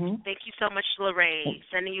 Mm-hmm. Thank you so much, Lorraine.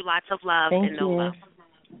 Sending you lots of love Thank and NOLA.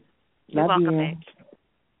 You're welcome, babe.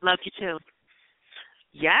 Love you too.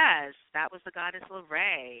 Yes, that was the goddess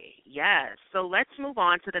Lorraine. Yes. So let's move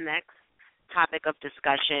on to the next topic of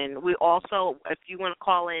discussion. We also, if you want to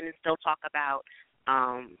call in and still talk about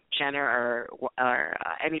Jenner or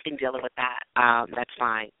anything dealing with that, that's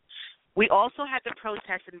fine. We also had the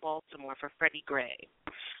protest in Baltimore for Freddie Gray.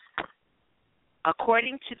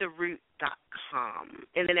 According to TheRoot.com,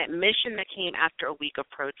 in an admission that came after a week of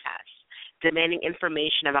protests, demanding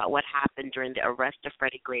information about what happened during the arrest of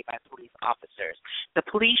Freddie Gray by police officers, the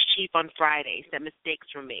police chief on Friday said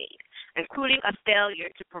mistakes were made, including a failure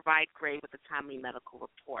to provide Gray with a timely medical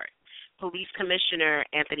report. Police Commissioner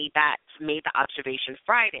Anthony Batts made the observation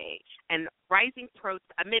Friday amid rising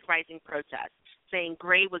protests, saying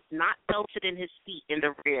Gray was not belted in his seat in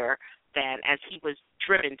the rear van as he was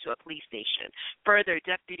driven to a police station. Further,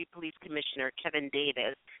 Deputy Police Commissioner Kevin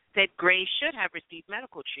Davis said Gray should have received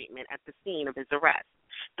medical treatment at the scene of his arrest.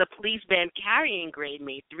 The police van carrying Gray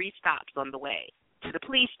made 3 stops on the way. to the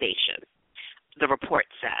police station, the report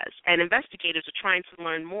says, and investigators are trying to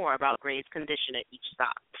learn more about Gray's condition at each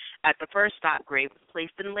stop. At the first stop, Gray was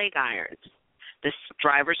placed in leg irons. The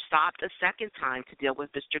driver stopped a second time to deal with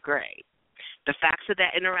Mr. Gray. The facts of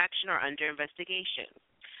that interaction are under investigation,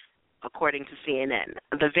 according to CNN.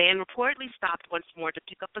 The van reportedly stopped once more to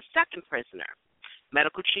pick up a second prisoner.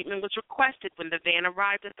 Medical treatment was requested when the van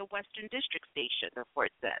arrived at the Western District Station, the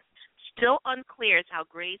report says. Still unclear as how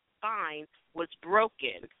Gray's spine was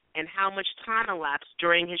broken and how much time elapsed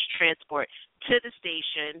during his transport to the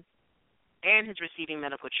station and his receiving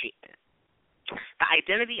medical treatment. The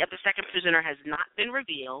identity of the second prisoner has not been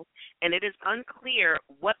revealed, and it is unclear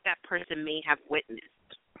what that person may have witnessed.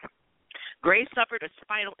 Gray suffered a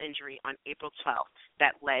spinal injury on April 12th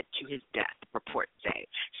that led to his death, reports say.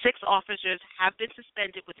 6 officers have been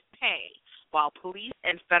suspended with pay while police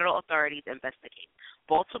and federal authorities investigate.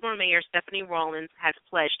 Baltimore Mayor Stephanie Rawlins has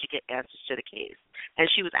pledged to get answers to the case, and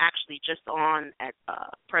she was actually just on at a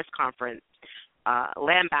press conference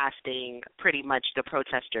lambasting pretty much the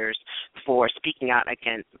protesters for speaking out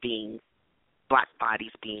against black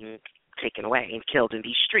bodies being taken away and killed in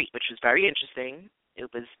these streets, which was very interesting.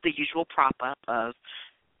 It was the usual prop up of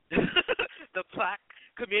the black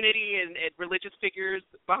community and religious figures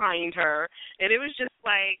behind her, and it was just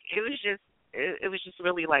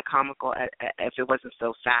really like comical if it wasn't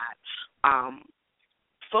so sad.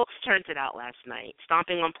 Folks turned it out last night,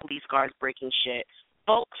 stomping on police cars, breaking shit.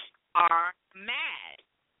 Folks are mad.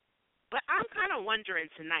 But I'm kind of wondering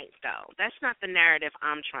tonight, though. That's not the narrative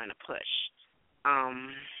I'm trying to push.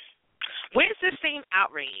 Where's the same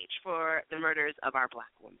outrage for the murders of our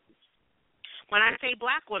black women? When I say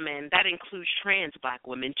black women, that includes trans black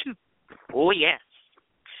women, too. Oh, yes.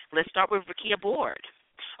 Let's start with Rekia Board.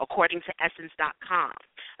 According to Essence.com,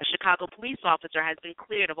 a Chicago police officer has been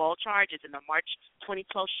cleared of all charges in the March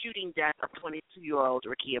 2012 shooting death of 22-year-old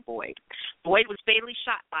Rekia Boyd. Boyd was fatally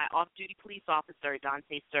shot by off-duty police officer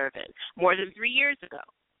Dante Servin more than 3 years ago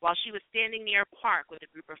while she was standing near a park with a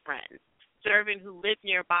group of friends. Servin, who lived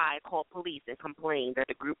nearby, called police and complained that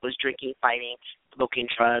the group was drinking, fighting, smoking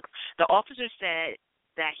drugs. The officer said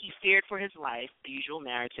that he feared for his life, the usual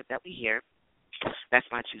narrative that we hear. That's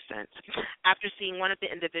my 2 cents. After seeing one of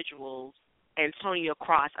the individuals, Antonio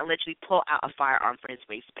Cross, allegedly pull out a firearm from his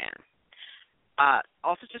waistband.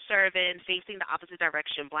 Officer Servin, facing the opposite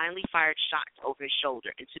direction, blindly fired shots over his shoulder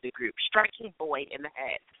into the group, striking Boyd in the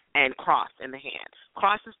head and Cross in the hand.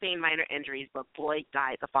 Cross sustained minor injuries, but Boyd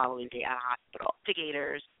died the following day at a hospital.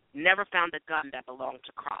 Investigators never found the gun that belonged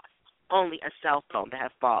to Cross, only a cell phone that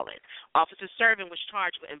had fallen. Officer Servin was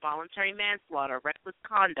charged with involuntary manslaughter, reckless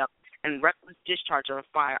conduct, and reckless discharge of a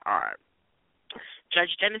firearm.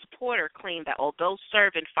 Judge Dennis Porter claimed that although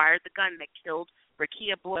Servin fired the gun that killed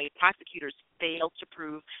Rekia Boyd, prosecutors failed to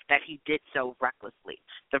prove that he did so recklessly.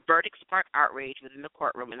 The verdict sparked outrage within the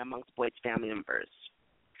courtroom and amongst Boyd's family members.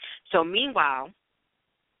 So meanwhile,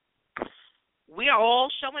 we are all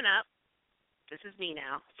showing up, this is me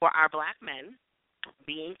now, for our black men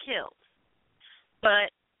being killed.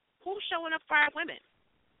 But who's showing up for our women?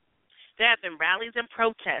 There have been rallies and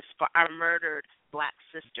protests for our murdered black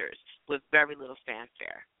sisters with very little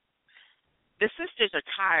fanfare. The sisters are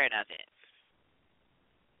tired of it.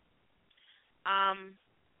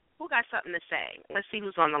 Who got something to say? Let's see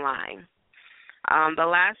who's on the line. The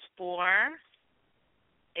last 4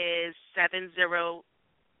 is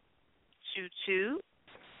 7022.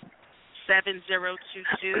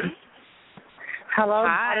 7022. Hello,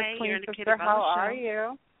 Hi, Goddess you're Queen in the Sister. How are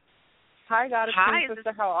you? Hi, Goddess Queen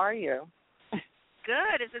Sister. How are you?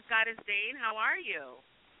 Good. This is Goddess Dane. How are you?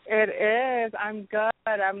 It is. I'm good.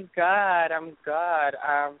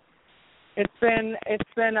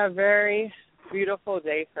 It's been a very beautiful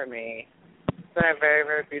day for me. It's been a very,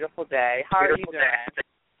 very beautiful day. How are you doing?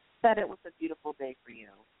 Said it was a beautiful day for you.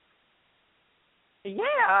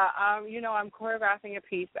 Yeah, I'm choreographing a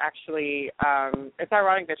piece, actually. It's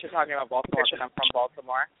ironic that you're talking about Baltimore because I'm from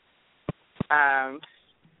Baltimore.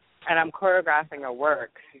 And I'm choreographing a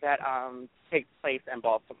work that takes place in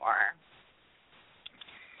Baltimore.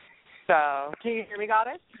 So, can you hear me,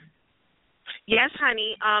 Goddess? Yes,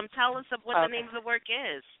 honey. Tell us what the name of the work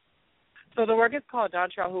is. So the work is called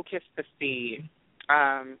Dontrell Who Kissed the Sea.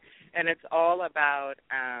 And it's all about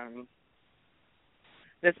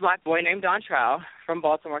this black boy named Dontrell from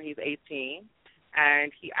Baltimore. He's 18,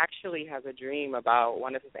 and he actually has a dream about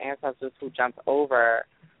one of his ancestors who jumped over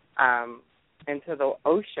into the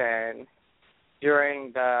ocean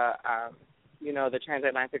during the the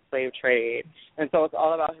transatlantic slave trade. And so it's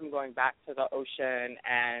all about him going back to the ocean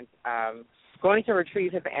and going to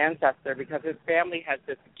retrieve his ancestor because his family has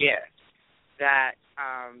this gift that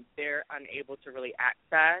they're unable to really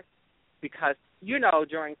access because,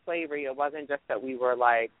 during slavery, it wasn't just that we were,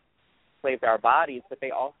 enslaved our bodies, but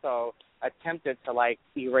they also attempted to,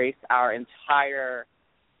 erase our entire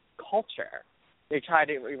culture. They tried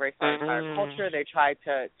to erase our entire culture. They tried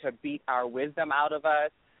to beat our wisdom out of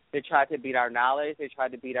us. They tried to beat our knowledge. They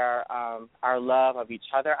tried to beat our love of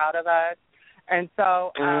each other out of us. And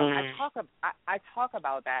so I talk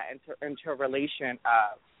about that into relation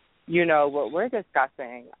of, what we're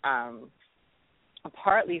discussing,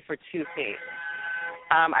 partly for two things.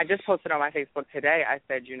 I just posted on my Facebook today. I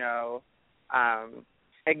said,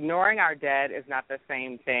 ignoring our dead is not the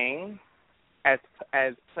same thing as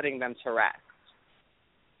putting them to rest.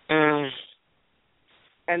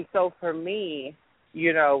 And so for me,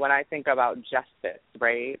 when I think about justice,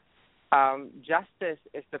 right, justice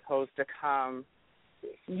is supposed to come,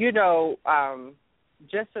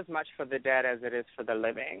 just as much for the dead as it is for the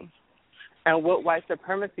living. And what white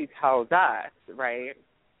supremacy tells us, right,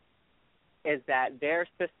 is that their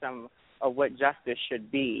system of what justice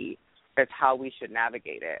should be is how we should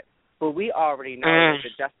navigate it. But we already know that the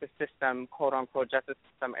justice system, quote-unquote justice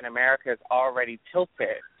system in America is already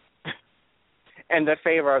tilted in the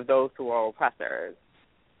favor of those who are oppressors.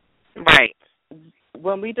 Right.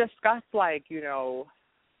 When we discuss, the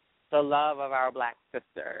love of our black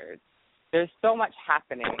sisters, there's so much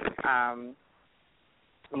happening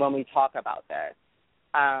when we talk about this.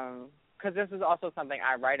 Because this is also something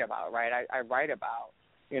I write about, right? I write about,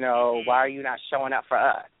 why are you not showing up for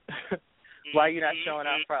us? Why are you not showing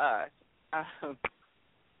up for us?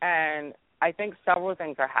 And I think several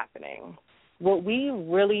things are happening. What we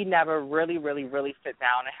really never really sit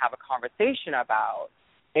down and have a conversation about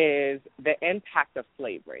is the impact of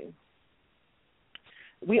slavery.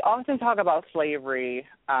 We often talk about slavery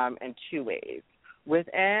in two ways.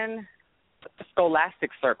 Within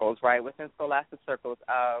scholastic circles, right? Within scholastic circles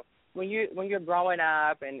of when you're growing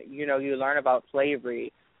up and you learn about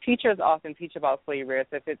slavery, teachers often teach about slavery as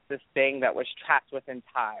if it's this thing that was trapped within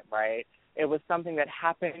time, right? It was something that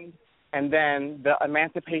happened, and then the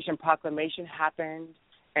Emancipation Proclamation happened,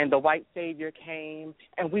 and the white savior came,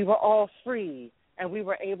 and we were all free, and we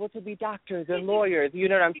were able to be doctors and lawyers. You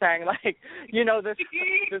know what I'm saying?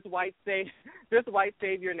 This white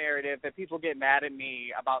savior narrative that people get mad at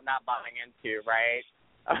me about not buying into, right?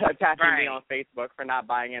 Attacking me on Facebook for not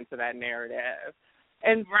buying into that narrative.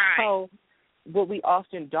 And so what we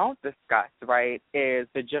often don't discuss, right, is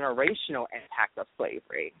the generational impact of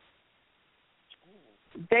slavery.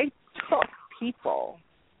 They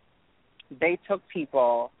took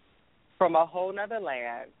people from a whole nother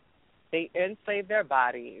land. They enslaved their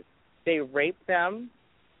bodies. They raped them,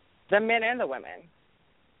 the men and the women.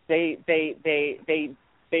 They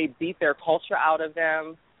beat their culture out of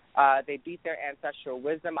them. They beat their ancestral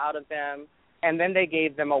wisdom out of them, and then they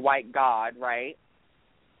gave them a white god, right?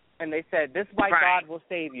 And they said, this white god will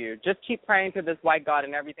save you. Just keep praying to this white god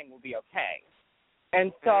and everything will be okay.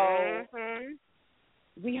 And so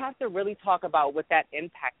we have to really talk about what that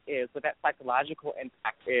impact is, what that psychological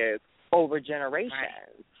impact is over generations.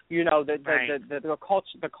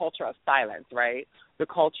 The culture of silence, right? The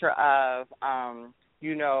culture of,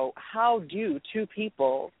 how do two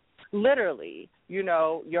people literally,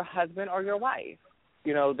 your husband or your wife,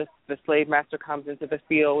 the slave master comes into the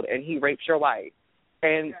field and he rapes your wife,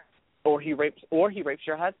 or he rapes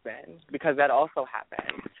your husband, because that also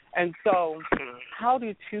happened. And so how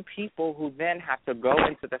do two people who then have to go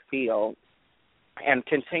into the field and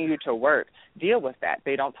continue to work deal with that?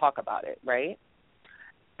 They don't talk about it, right?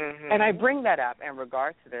 And I bring that up in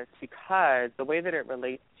regard to this because the way that it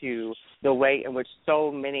relates to the way in which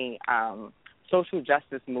so many social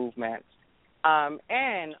justice movements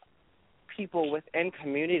and people within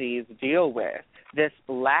communities deal with this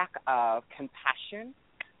lack of compassion,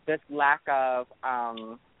 this lack of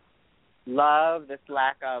love, this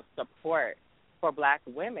lack of support for black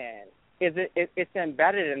women, it's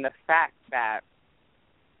embedded in the fact that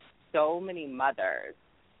so many mothers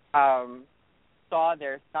saw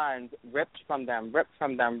their sons ripped from them,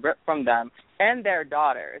 and their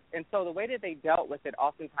daughters. And so the way that they dealt with it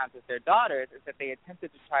oftentimes with their daughters is that they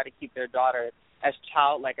attempted to try to keep their daughters as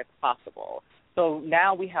childlike as possible. So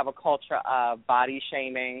now we have a culture of body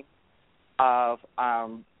shaming our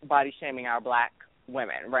black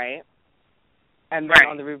women, right? And then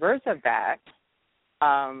on the reverse of that,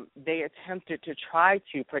 they attempted to try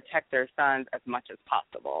to protect their sons as much as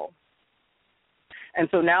possible. And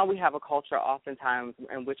so now we have a culture oftentimes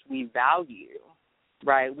in which we value,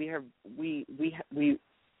 right? We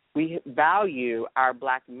value our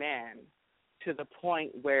black men to the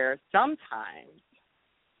point where sometimes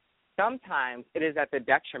sometimes it is at the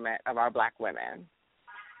detriment of our black women.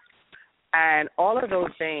 And all of those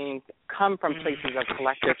things come from places of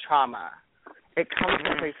collective trauma. It comes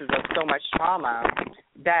from places of so much trauma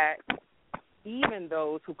that even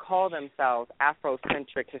those who call themselves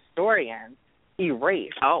Afrocentric historians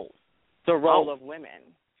erase the role of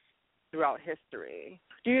women throughout history.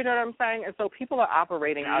 Do you know what I'm saying? And so people are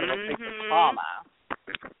operating out of a place of trauma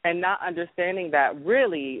and not understanding that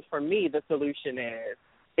really, for me, the solution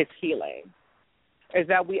is healing. Is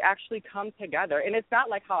that we actually come together. And it's not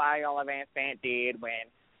like how Iola Van Sant did when,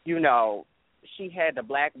 you know, she had the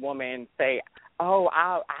black woman say, oh,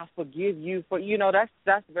 I forgive you for, you know,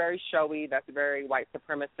 that's very showy. That's very white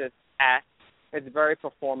supremacist-esque. It's very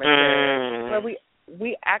performative. But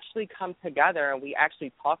we actually come together and we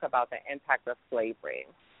actually talk about the impact of slavery.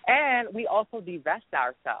 And we also divest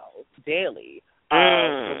ourselves daily of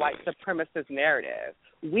the white supremacist narrative.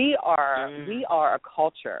 We are a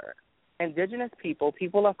culture. Indigenous people,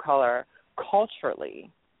 people of color,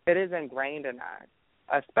 culturally, it is ingrained in us,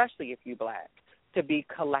 especially if you're black, to be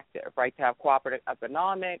collective, right, to have cooperative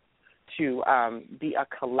economics, to be a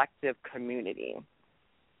collective community.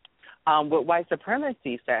 What white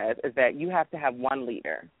supremacy says is that you have to have one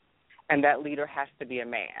leader, and that leader has to be a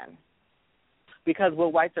man. Because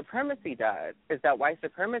what white supremacy does is that white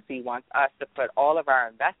supremacy wants us to put all of our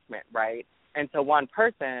investment, right, into one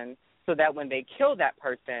person so that when they kill that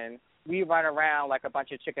person, we run around like a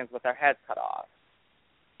bunch of chickens with our heads cut off.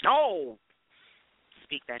 Oh,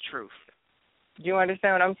 speak that truth. Do you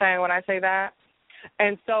understand what I'm saying when I say that?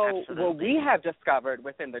 And so Absolutely. What we have discovered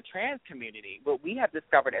within the trans community, what we have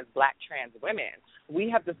discovered as black trans women, we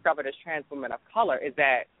have discovered as trans women of color is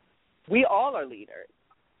that we all are leaders.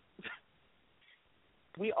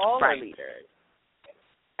 We all are leaders.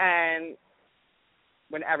 And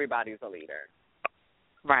when everybody's a leader.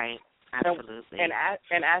 Right. Absolutely. And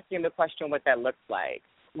asking the question what that looks like.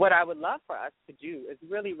 What I would love for us to do is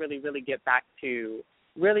really, really, really get back to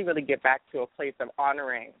a place of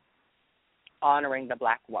honoring the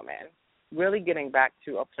black woman, really getting back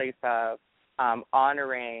to a place of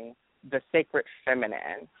honoring the sacred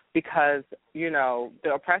feminine, because, you know,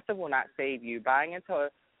 the oppressive will not save you. Buying into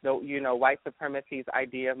the, you know, white supremacy's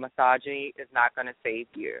idea of misogyny is not going to save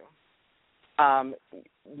you.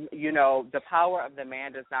 You know, the power of the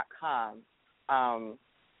man does not come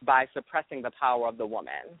by suppressing the power of the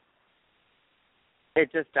woman.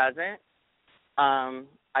 It just doesn't.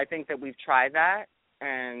 I think that we've tried that,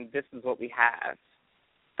 and this is what we have.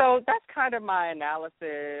 So that's kind of my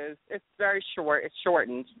analysis. It's very short. It's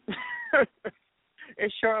shortened.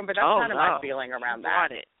 It's shortened, but that's kind of my feeling around that.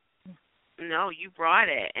 Brought it. No, you brought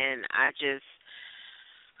it, and I just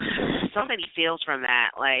so many feels from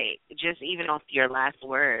that. Like, just even off your last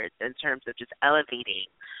words in terms of just elevating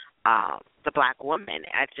the black woman.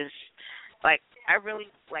 I just I really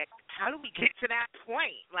how do we get to that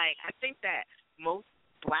point? Like, I think that most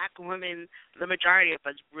black women, the majority of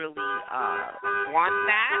us really want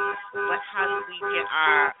that, but how do we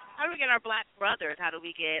get our black brothers? How do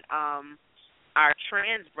we get our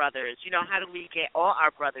trans brothers? You know, how do we get all our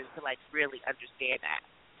brothers to really understand that?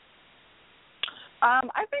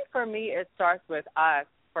 I think for me it starts with us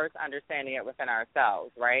first understanding it within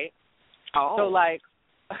ourselves, right? So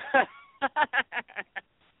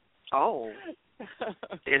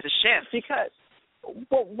there's a shift.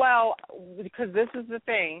 Because this is the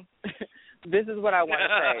thing. This is what I want to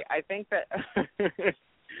say. I think that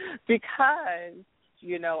because,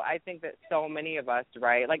 you know, I think that so many of us,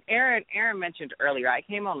 right, like Erin mentioned earlier, I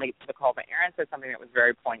came on late to the call, but Erin said something that was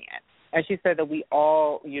very poignant. And she said that we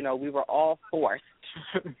all, you know, we were all forced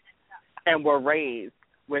and were raised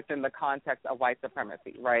within the context of white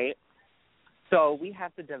supremacy, right? So we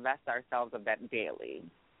have to divest ourselves of that daily.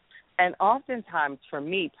 And oftentimes, for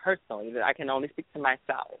me personally, that I can only speak to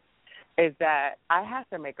myself, is that I have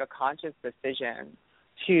to make a conscious decision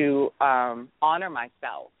to honor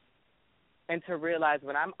myself and to realize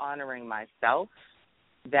when I'm honoring myself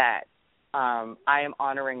that I am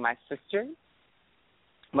honoring my sisters.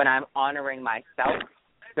 When I'm honoring myself,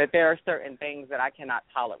 that there are certain things that I cannot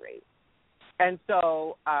tolerate. And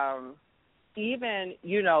so even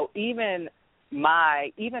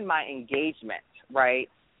my engagement, right,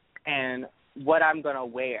 and what I'm going to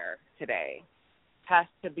wear today has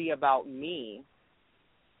to be about me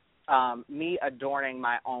adorning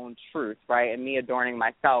my own truth, right, and me adorning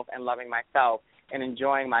myself and loving myself and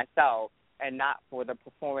enjoying myself, and not for the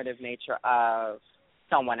performative nature of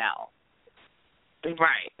someone else.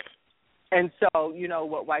 Right. And so, you know,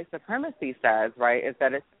 what white supremacy says, right, is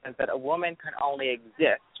that a woman can only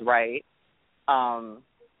exist, right,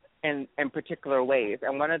 in particular ways.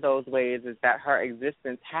 And one of those ways is that her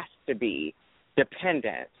existence has to be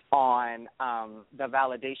dependent on the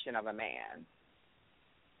validation of a man.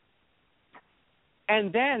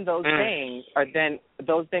 And then those things are then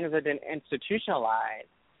institutionalized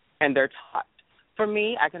and they're taught. For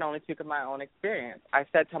me, I can only speak of my own experience. I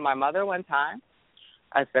said to my mother one time,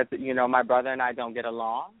 I said that, my brother and I don't get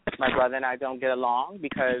along. My brother and I don't get along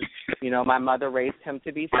because, my mother raised him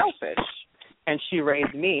to be selfish. And she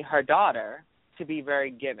raised me, her daughter, to be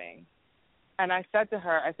very giving. And I said to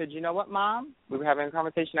her, I said, you know what, Mom? We were having a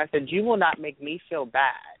conversation. I said, you will not make me feel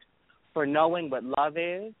bad for knowing what love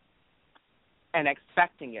is and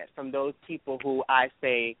expecting it from those people who I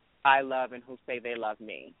say I love and who say they love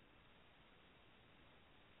me.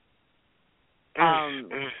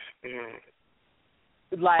 And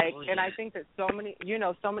I think that so many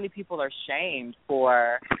people are shamed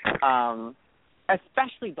for,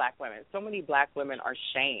 especially black women. So many black women are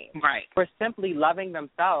shamed for simply loving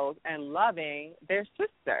themselves and loving their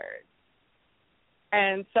sisters.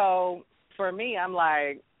 And so for me, I'm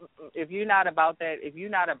like, if you're not about that, if you're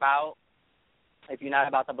not about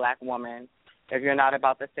the black woman, if you're not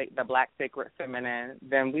about the black sacred feminine,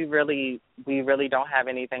 then we really don't have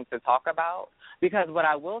anything to talk about. Because what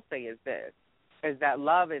I will say is this, is that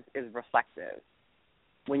love is reflective.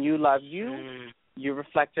 When you love you, you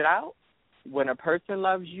reflect it out. When a person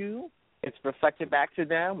loves you, it's reflected back to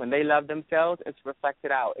them. When they love themselves, it's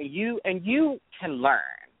reflected out. And you can learn.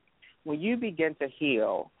 When you begin to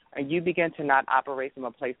heal and you begin to not operate from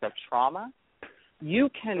a place of trauma, you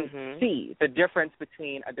can see the difference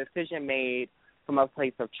between a decision made from a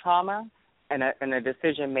place of trauma and a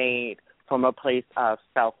decision made from a place of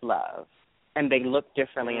self-love. And they look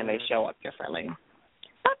differently and they show up differently.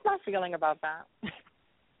 That's my feeling about that.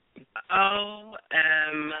 OMG.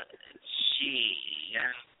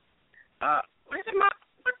 What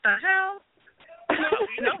the hell?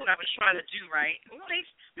 You know what I was trying to do, right?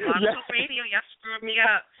 Blog Radio, y'all screwed me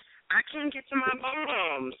up. I can't get to my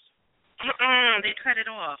bombs. They cut it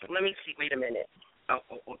off. Let me see. Wait a minute. Oh,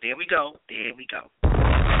 there we go.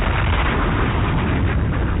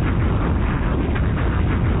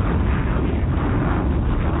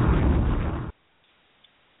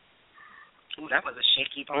 Ooh, that was a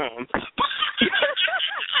shaky bomb. I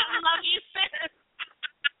love you, sis.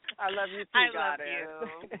 I love you too, I love Goddess.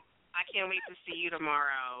 you. I can't wait to see you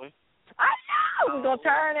tomorrow. I know. We're going to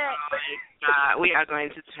turn it. Oh, my God. We are going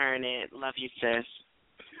to turn it. Love you, sis.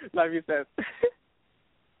 Love you, sis.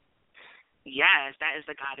 Yes, that is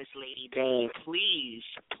the Goddess Lady Dane. Please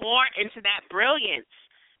pour into that brilliance.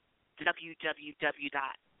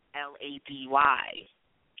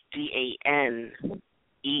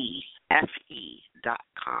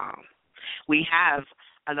 www.ladyefe.com. We have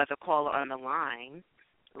another caller on the line.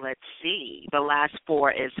 Let's see. The last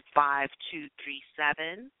four is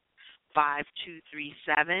 5237.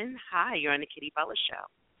 5237. Hi, you're on the Kitty Bella Show.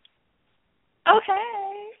 Oh,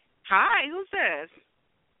 hey. Hi, who's this?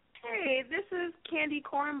 Hey, this is Candy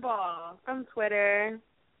Cornball from Twitter.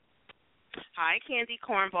 Hi, Candy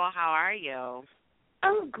Cornball. How are you?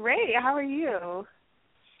 I'm great. How are you?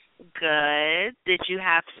 Good. Did you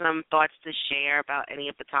have some thoughts to share about any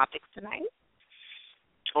of the topics tonight?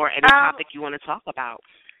 Or any topic you want to talk about?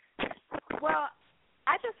 Well,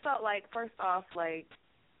 I just felt like, first off, like,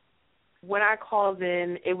 when I called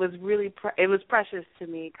in, it was really it was precious to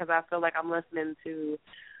me because I feel like I'm listening to,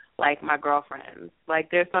 like, my girlfriends.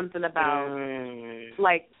 Like, there's something about,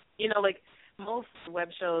 like, like most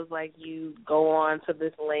web shows, like, you go on to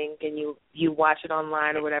this link and you watch it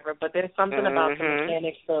online or whatever, but there's something about the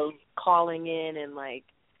mechanics of calling in and, like,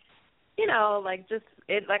 like, just,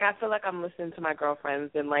 it, like, I feel like I'm listening to my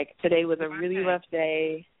girlfriends, and, like, today was a really rough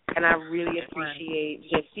day, and I really appreciate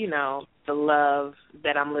just, the love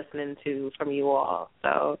that I'm listening to from you all.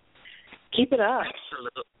 So keep it up.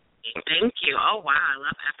 Absolutely. Thank you. Oh, wow. I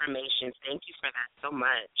love affirmations. Thank you for that so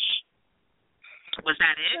much. Was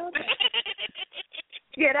that it?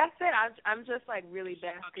 Yeah, that's it. I'm just, like, really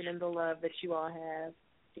basking in the love that you all have.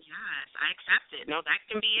 Yes, I accept it. No, that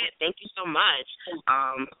can be it. Thank you so much.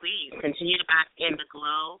 Please continue to bask in the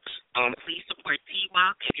glow. Please support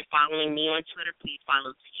T-Walk. If you're following me on Twitter, please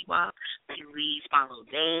follow T-Walk. Please follow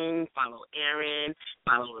Dane, follow Aaron,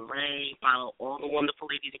 follow Lorraine, follow all the wonderful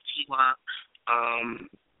ladies of T-Walk.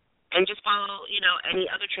 And just follow, any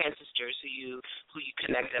other trans sisters who you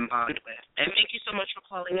connect and bond with. And thank you so much for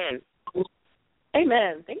calling in.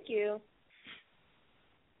 Amen. Thank you.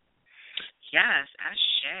 Yes, ashe.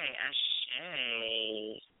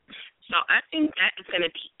 So I think that is going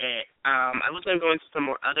to be it. I was going to go into some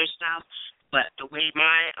more other stuff, but the way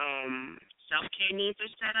my self-care needs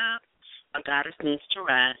are set up, A goddess needs to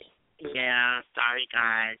rest. Yeah, sorry,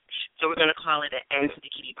 guys. So we're going to call it an end to the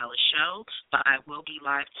Kitty Bella show, but I will be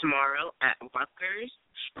live tomorrow at Rutgers.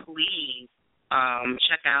 Please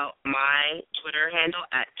check out my Twitter handle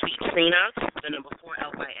at TweetSena, the number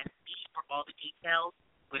 4LYSB, for all the details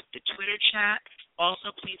with the Twitter chat. Also,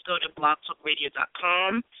 please go to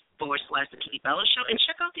blogtalkradio.com/The Kitty Bella Show and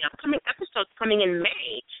check out the upcoming episodes coming in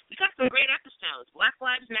May. We got some great episodes. Black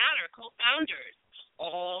Lives Matter co-founders,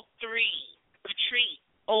 all three, Patrice,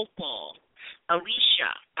 Opal,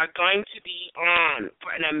 Alicia, are going to be on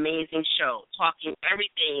for an amazing show talking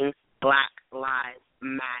everything Black Lives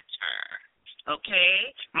Matter.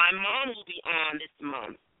 Okay? My mom will be on this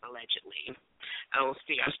month, allegedly. I will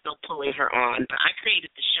see. I'm still pulling her on, but I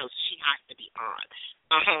created the show, so she has to be on.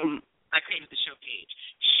 I created the show page.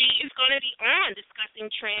 She is going to be on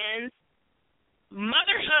discussing trans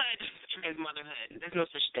motherhood. There's no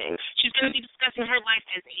such thing. She's going to be discussing her life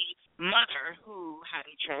as a mother who had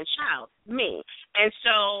a trans child, me. And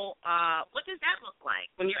so what does that look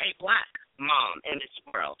like when you're a black mom in this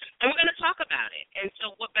world? And we're going to talk about it. And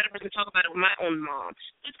so what better person to talk about it with my own mom?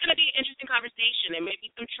 It's going to be an interesting conversation. There may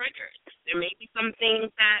be some triggers. There may be some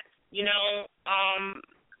things that,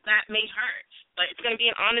 that may hurt. But it's going to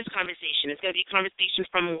be an honest conversation. It's going to be a conversation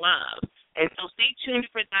from love. And so stay tuned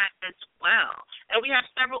for that as well. And we have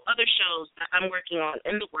several other shows that I'm working on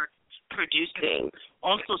in the works producing.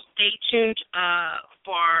 Also, stay tuned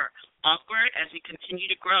for Awkward as we continue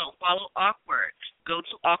to grow. Follow Awkward. Go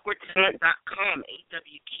to awkwardtalent.com,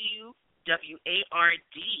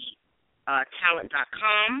 AWQWARD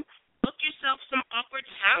talent.com. Book yourself some awkward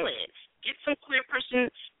talent. Get some queer person,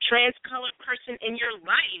 trans-colored person in your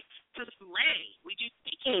life to slay. We do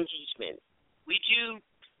speaking engagements. We do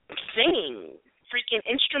singing, freaking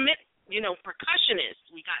instrument,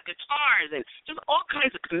 percussionists. We got guitars and just all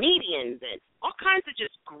kinds of comedians and all kinds of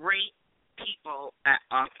just great people at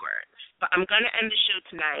Awkward. But I'm gonna end the show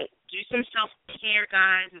tonight. Do some self-care,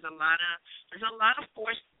 guys. There's a lot of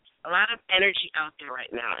force, a lot of energy out there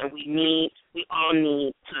right now, and we all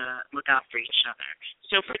need to look out for each other.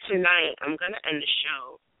 So for tonight, I'm gonna end the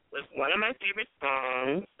show with one of my favorite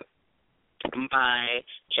songs by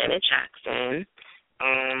Janet Jackson.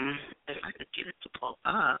 If I could get it to pull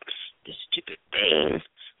up, this stupid thing.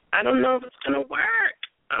 I don't know if it's going to work.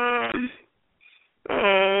 I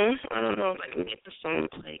don't know if I can get the song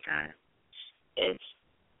to play, guys. It's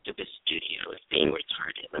stupid studio. It's being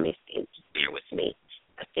retarded. Let me see. Just bear with me.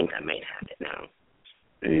 I think I might have it now.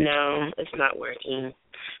 No, it's not working.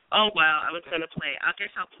 Oh, well, I was going to play.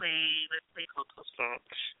 Let's play Coco's song.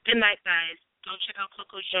 Good night, guys. Go check out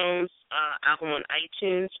Coco Jones' album on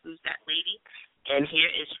iTunes, Who's That Lady? And here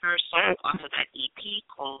is her song off of that EP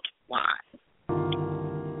called Why.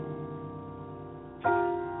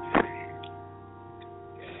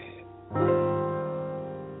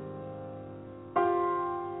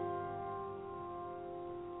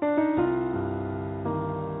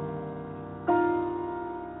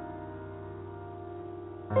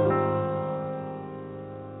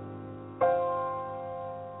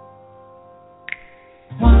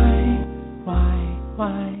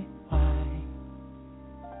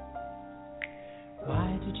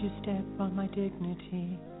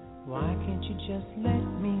 Dignity. Why can't you just let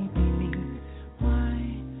me be me? Why?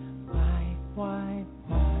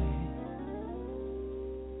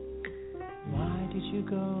 Why did you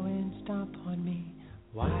go and stomp on me?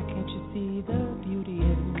 Why can't you see the beauty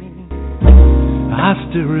in me? I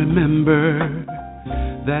still remember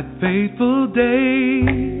that fateful day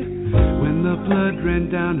when the blood ran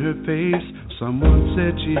down her face. Someone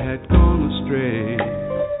said she had gone astray.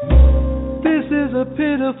 This is a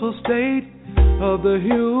pitiful state of the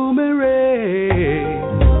human race.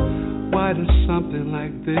 Why does something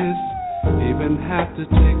like this even have to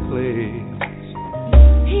take place?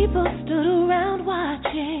 People stood around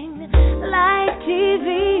watching live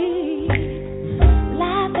TV,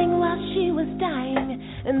 laughing while she was dying,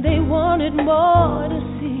 and they wanted more to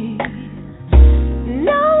see.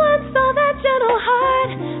 No one saw that gentle heart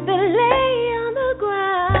that lay on the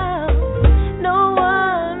ground. No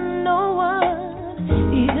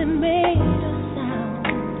one even made a sound.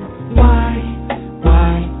 Why?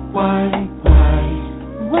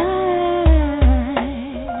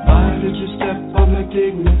 Why did you step on my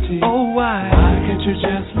dignity? Oh, why? Why can't you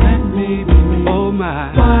just let me be me? Oh,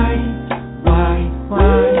 my. Why?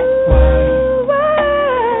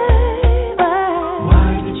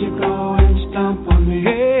 Why did you go and stomp on me?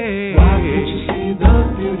 Hey. Why can't you see the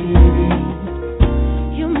beauty in me?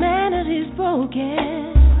 Humanity's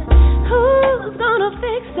broken. Who's gonna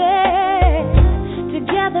fix it?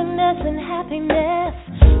 Togetherness and happiness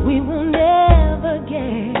we will never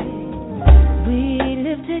get.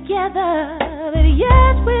 together, but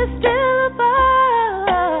yet we're still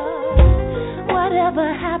apart. Whatever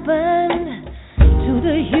happened to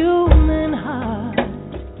the human heart?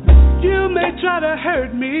 You may try to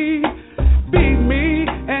hurt me, beat me,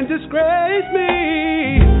 and disgrace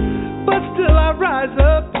me, but still I rise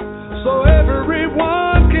up so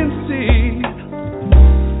everyone can see.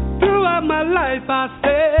 Throughout my life I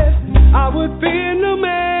said I would fear no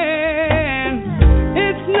man.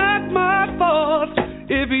 It's not my fault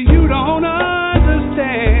if you don't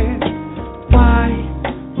understand.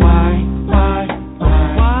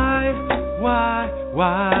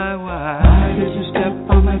 Why did you step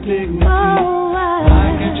on my dignity? Oh,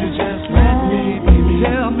 why can't you just let me be me?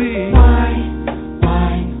 Tell me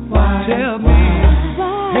why? Tell me.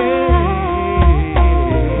 Hey,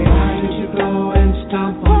 why did you go and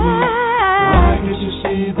stomp on me? Why did you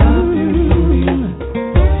see the beauty in me?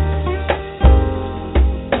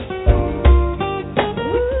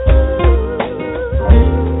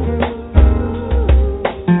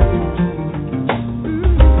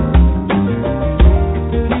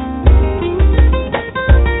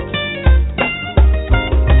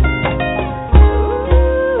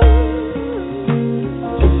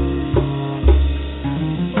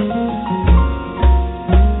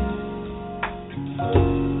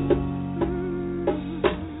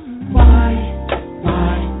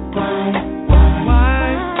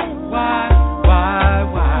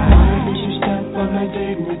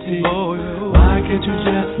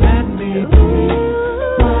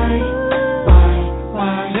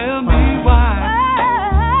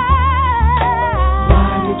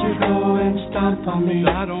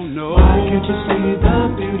 I don't know. Why can't you see the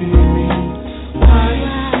beauty?